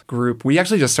tabletop group. We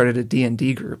actually just started a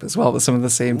D&D group as well with some of the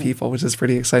same people, which is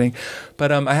pretty exciting.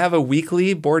 But I have a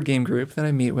weekly board game group that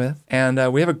I meet with,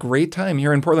 and we have a great time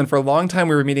here in Portland. For a long time,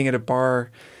 we were meeting at a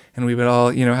bar, and we would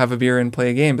all, have a beer and play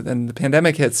a game. But then the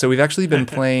pandemic hit, so we've actually been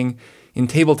playing in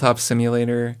Tabletop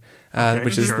Simulator,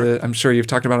 which is I'm sure you've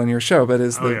talked about on your show, but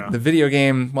is the video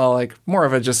game, well, like more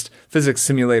of a just physics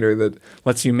simulator that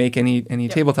lets you make any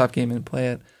tabletop game and play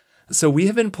it. So we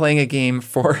have been playing a game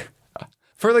for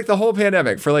like the whole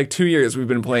pandemic. For like 2 years, we've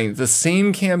been playing the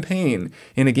same campaign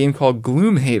in a game called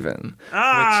Gloomhaven, which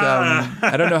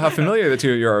I don't know how familiar the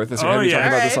two of you are with this. Have you talked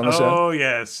about this on the show? Oh,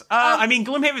 yes. I mean,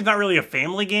 Gloomhaven's not really a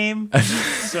family game,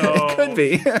 so it could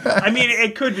be. I mean,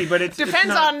 it could be, but it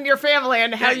depends on your family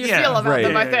and how you feel about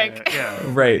them, I think.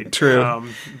 Right,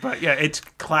 true. But yeah, it's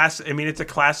it's a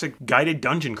classic guided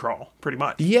dungeon crawl, pretty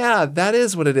much. Yeah, that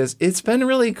is what it is. It's been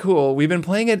really cool. We've been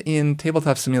playing it in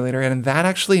Tabletop Simulator, and that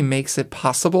actually makes it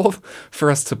possible for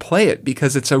us to play it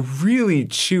because it's a really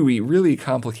chewy, really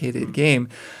complicated game.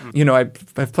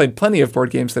 I've played plenty of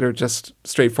board games that are just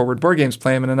straightforward board games.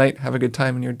 Play them in a night, have a good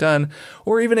time when you're done.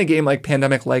 Or even a game like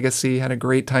Pandemic Legacy, had a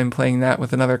great time playing that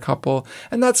with another couple.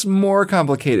 And that's more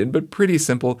complicated, but pretty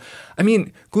simple. I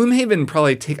mean, Gloomhaven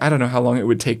probably I don't know how long it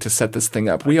would take to set this thing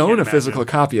up. We own a physical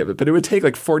copy of it, but it would take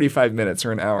like 45 minutes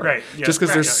or an hour. Right. Yeah, just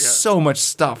because there's so much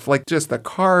stuff, like just the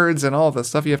cards and all the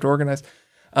stuff you have to organize.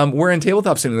 Where in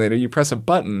Tabletop Simulator, you press a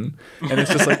button, and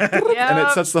it's just like, and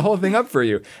it sets the whole thing up for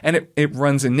you. And it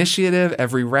runs initiative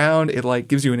every round. It like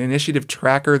gives you an initiative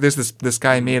tracker. There's this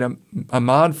guy made a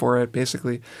mod for it,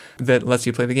 basically, that lets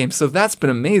you play the game. So that's been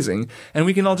amazing. And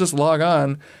we can all just log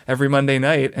on every Monday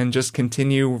night and just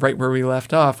continue right where we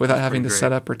left off without having to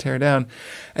set up or tear down.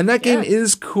 And that game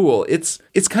is cool. It's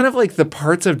kind of like the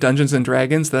parts of Dungeons &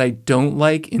 Dragons that I don't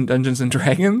like in Dungeons &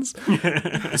 Dragons.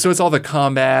 So it's all the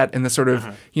combat and the sort of,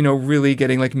 really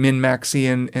getting like min-maxy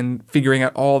and figuring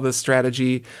out all the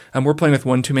strategy. We're playing with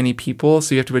one too many people,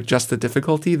 so you have to adjust the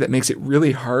difficulty. That makes it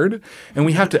really hard. And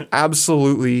we have to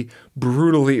absolutely,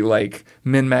 brutally like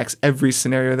min-max every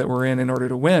scenario that we're in order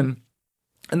to win.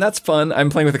 And that's fun. I'm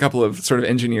playing with a couple of sort of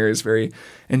engineers, very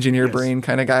engineer brain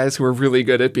kind of guys who are really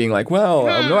good at being like, well,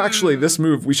 no, actually, this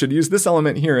move, we should use this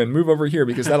element here and move over here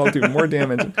because that'll do more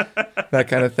damage, that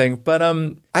kind of thing. But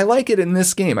I like it in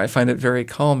this game. I find it very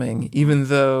calming, even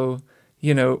though,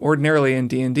 ordinarily in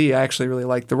D&D, I actually really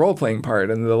like the role-playing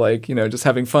part and the just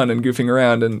having fun and goofing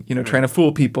around and, trying to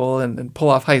fool people and pull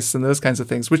off heists and those kinds of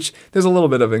things, which there's a little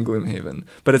bit of in Gloomhaven,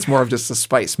 but it's more of just a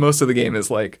spice. Most of the game is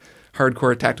like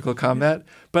hardcore tactical combat,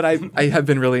 but I have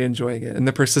been really enjoying it. And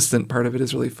the persistent part of it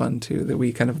is really fun too, that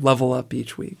we kind of level up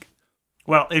each week.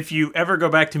 Well, if you ever go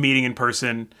back to meeting in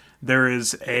person, there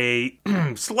is a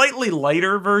slightly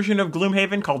lighter version of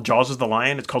Gloomhaven called Jaws of the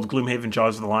Lion. It's called Gloomhaven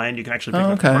Jaws of the Lion. You can actually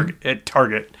pick it up at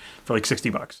Target for like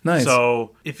 $60. Nice.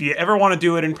 So if you ever want to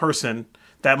do it in person,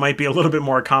 that might be a little bit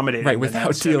more accommodating. Right,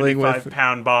 without dealing with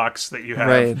 75-pound box that you have.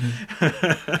 Right.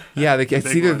 Yeah,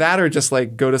 it's either that or just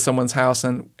like go to someone's house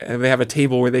and they have a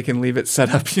table where they can leave it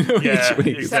set up, each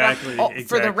week. Exactly.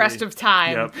 For the rest of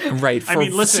time. Yep. Right.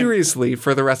 Seriously,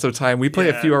 for the rest of the time. We play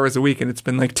a few hours a week and it's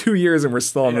been like 2 years and we're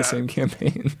still on the same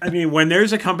campaign. I mean, when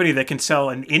there's a company that can sell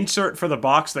an insert for the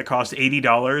box that costs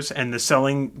 $80 and the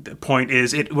selling point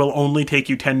is it will only take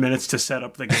you 10 minutes to set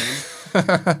up the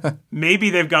game, maybe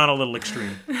they've gone a little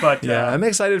extreme. But I'm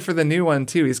excited for the new one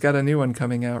too. He's got a new one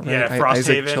coming out, right? Yeah, Frosthaven.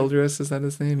 Isaac Childress, is that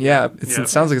his name? Yeah, it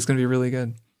sounds like it's going to be really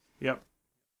good. Yep.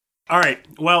 All right.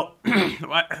 Well,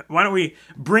 why don't we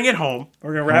bring it home?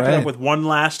 We're going to wrap it up with one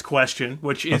last question,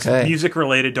 which is music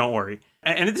related. Don't worry.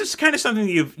 And this is kind of something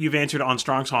that you've answered on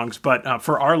Strong Songs, but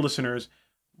for our listeners,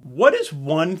 what is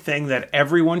one thing that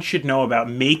everyone should know about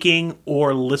making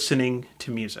or listening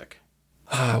to music?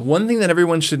 One thing that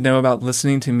everyone should know about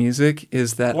listening to music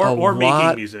is that or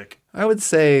making music. I would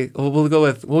say we'll go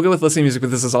with listening to music,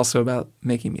 but this is also about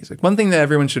making music. One thing that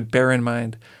everyone should bear in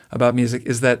mind about music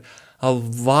is that a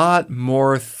lot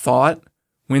more thought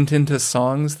went into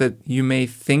songs that you may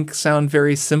think sound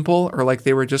very simple or like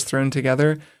they were just thrown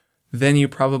together than you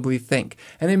probably think.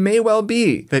 And it may well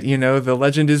be that, the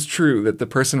legend is true, that the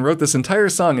person wrote this entire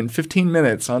song in 15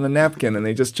 minutes on a napkin and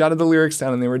they just jotted the lyrics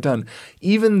down and they were done.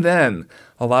 Even then,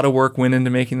 a lot of work went into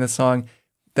making the song.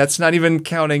 That's not even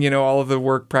counting, all of the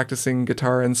work practicing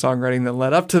guitar and songwriting that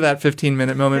led up to that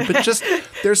 15-minute moment. But just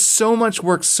there's so much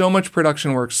work, so much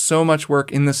production work, so much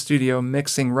work in the studio,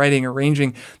 mixing, writing,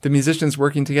 arranging, the musicians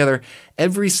working together.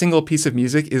 Every single piece of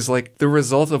music is like the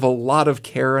result of a lot of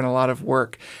care and a lot of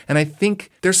work. And I think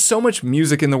there's so much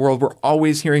music in the world. We're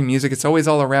always hearing music. It's always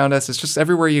all around us. It's just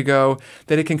everywhere you go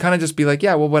that it can kind of just be like,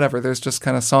 yeah, well, whatever. There's just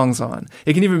kind of songs on.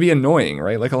 It can even be annoying,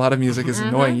 right? Like a lot of music is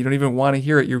annoying. You don't even want to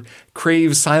hear it. You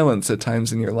crave silence at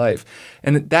times in your life.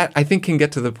 And that, I think, can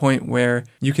get to the point where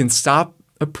you can stop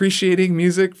appreciating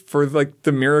music for like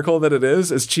the miracle that it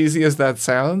is, as cheesy as that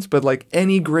sounds. But like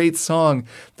any great song,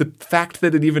 the fact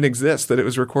that it even exists, that it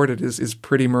was recorded is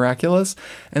pretty miraculous.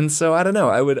 And so I don't know,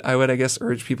 I would I guess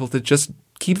urge people to just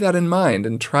keep that in mind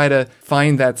and try to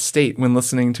find that state when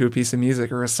listening to a piece of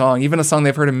music or a song, even a song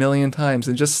they've heard a million times,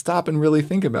 and just stop and really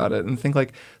think about it and think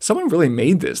like, someone really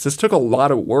made this. This took a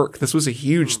lot of work. This was a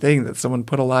huge thing that someone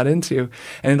put a lot into.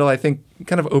 And it'll, I think,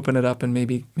 kind of open it up and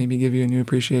maybe give you a new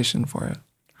appreciation for it.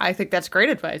 I think that's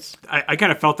great advice. I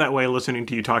kind of felt that way listening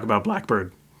to you talk about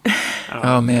Blackbird.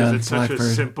 Oh man, because it's such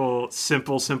Blackbird.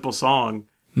 a simple song.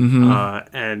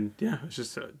 And yeah, it's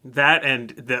just that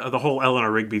and the whole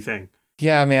Eleanor Rigby thing.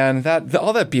 Yeah, man,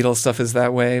 all that Beatles stuff is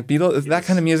that way. That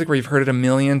kind of music where you've heard it a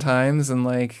million times, and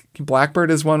like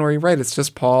Blackbird is one where you're right, it's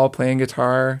just Paul playing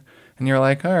guitar, and you're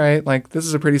like, all right, like this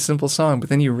is a pretty simple song, but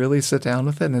then you really sit down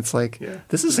with it, and it's like,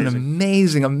 this is an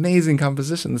amazing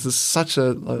composition. This is such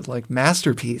a like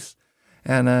masterpiece,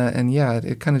 and yeah,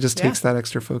 it kind of just takes that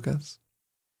extra focus.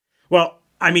 Well,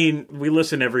 I mean, we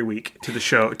listen every week to the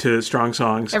show, to Strong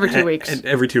Songs. Every 2 weeks. And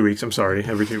every 2 weeks, I'm sorry,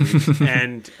 every 2 weeks.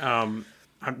 And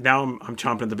I'm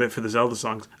chomping at the bit for the Zelda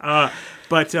songs.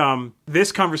 But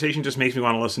this conversation just makes me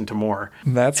want to listen to more.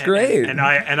 That's great. And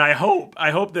I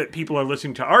hope that people are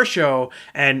listening to our show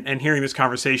and hearing this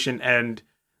conversation and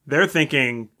they're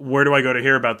thinking, where do I go to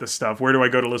hear about this stuff? Where do I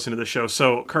go to listen to the show?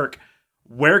 So, Kirk,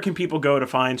 where can people go to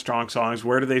find Strong Songs?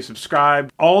 Where do they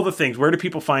subscribe? All the things. Where do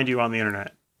people find you on the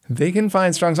internet? They can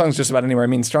find Strong Songs just about anywhere. I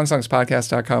mean,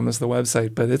 strongsongspodcast.com is the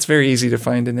website, but it's very easy to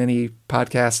find in any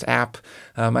podcast app.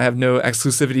 I have no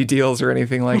exclusivity deals or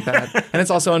anything like that. And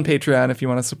it's also on Patreon if you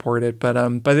want to support it. But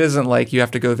it isn't like you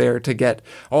have to go there to get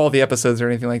all the episodes or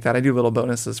anything like that. I do little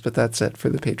bonuses, but that's it for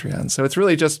the Patreon. So it's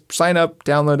really just sign up,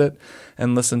 download it,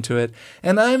 and listen to it.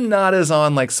 And I'm not as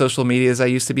on like social media as I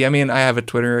used to be. I mean, I have a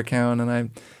Twitter account and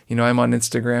I'm on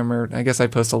Instagram, or I guess I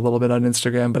post a little bit on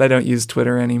Instagram, but I don't use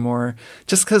Twitter anymore.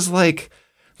 Just because, like,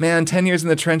 man, 10 years in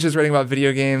the trenches writing about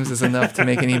video games is enough to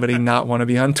make anybody not want to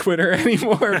be on Twitter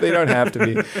anymore. They don't have to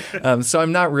be. So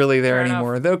I'm not really there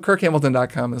anymore. Though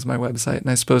KirkHamilton.com is my website,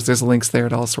 and I suppose there's links there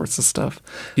to all sorts of stuff.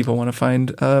 People want to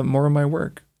find more of my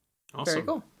work. Awesome. Very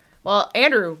cool. Well,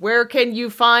 Andrew, where can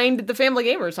you find the Family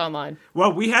Gamers online?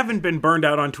 Well, we haven't been burned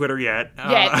out on Twitter yet.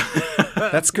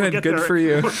 That's good. We'll good for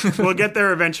you. We'll get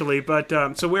there eventually. But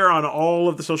so we're on all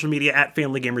of the social media at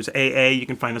Family Gamers AA. You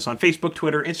can find us on Facebook,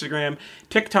 Twitter, Instagram,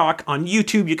 TikTok. On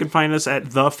YouTube, you can find us at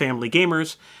The Family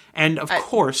Gamers. And of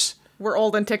course... We're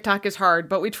old and TikTok is hard,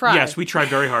 but we try. Yes, we try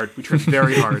very hard. We try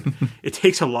very hard. It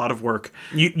takes a lot of work.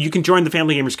 You can join the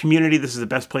Family Gamers community. This is the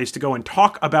best place to go and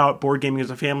talk about board gaming as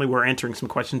a family. We're answering some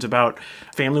questions about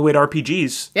family weight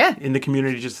RPGs in the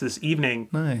community just this evening.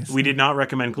 Nice. We did not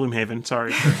recommend Gloomhaven.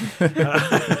 Sorry.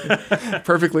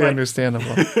 Perfectly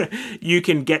understandable. You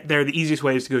can get there. The easiest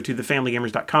way is to go to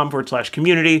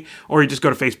thefamilygamers.com/community, or you just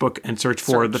go to Facebook and search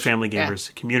for the Family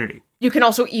Gamers community. You can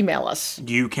also email us.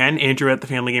 You can, Andrew at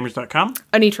thefamilygamers.com.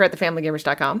 Anitra at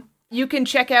thefamilygamers.com. You can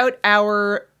check out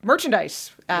our merchandise.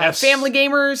 Family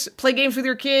Gamers, play games with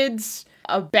your kids.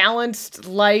 A balanced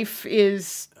life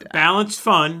is... Balanced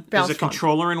fun is a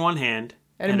controller in one hand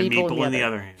and a meeple in the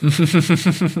other hand.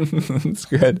 That's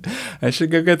good. I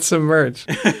should go get some merch.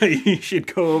 You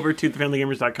should go over to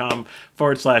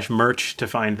thefamilygamers.com/merch to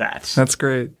find that. That's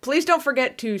great. Please don't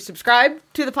forget to subscribe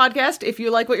to the podcast if you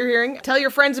like what you're hearing. Tell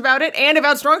your friends about it and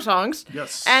about Strong Songs.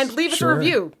 Yes. And leave us a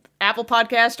review. Apple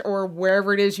Podcast or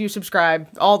wherever it is you subscribe.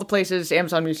 All the places,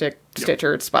 Amazon Music,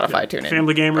 Stitcher, Spotify, TuneIn.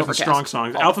 Family Gamers Overcast, and Strong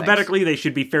Songs. Alphabetically, they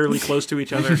should be fairly close to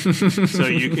each other. So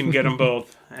you can get them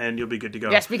both and you'll be good to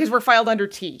go. Yes, because we're filed under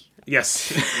T.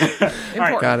 Yes.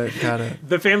 Right. Got it.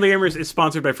 The Family Gamers is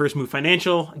sponsored by First Move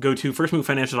Financial. Go to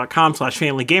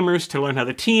firstmovefinancial.com/familygamers to learn how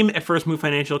the team at First Move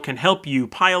Financial can help you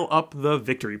pile up the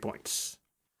victory points.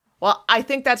 Well, I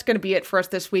think that's going to be it for us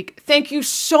this week. Thank you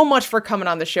so much for coming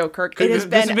on the show, Kirk. This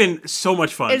has been so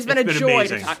much fun. It's been a joy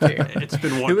amazing. to talk to you. It's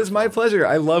been wonderful. It was my pleasure.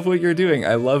 I love what you're doing.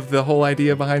 I love the whole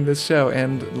idea behind this show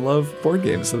and love board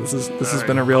games. So this has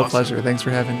been a real pleasure. Thanks for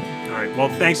having me. All right. Well,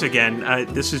 thanks again.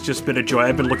 This has just been a joy.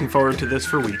 I've been looking forward to this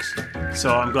for weeks.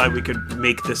 So I'm glad we could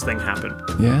make this thing happen.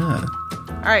 Yeah.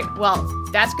 All right. Well,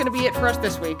 that's going to be it for us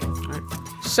this week.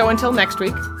 So until next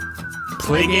week.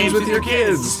 Play games with your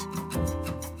kids.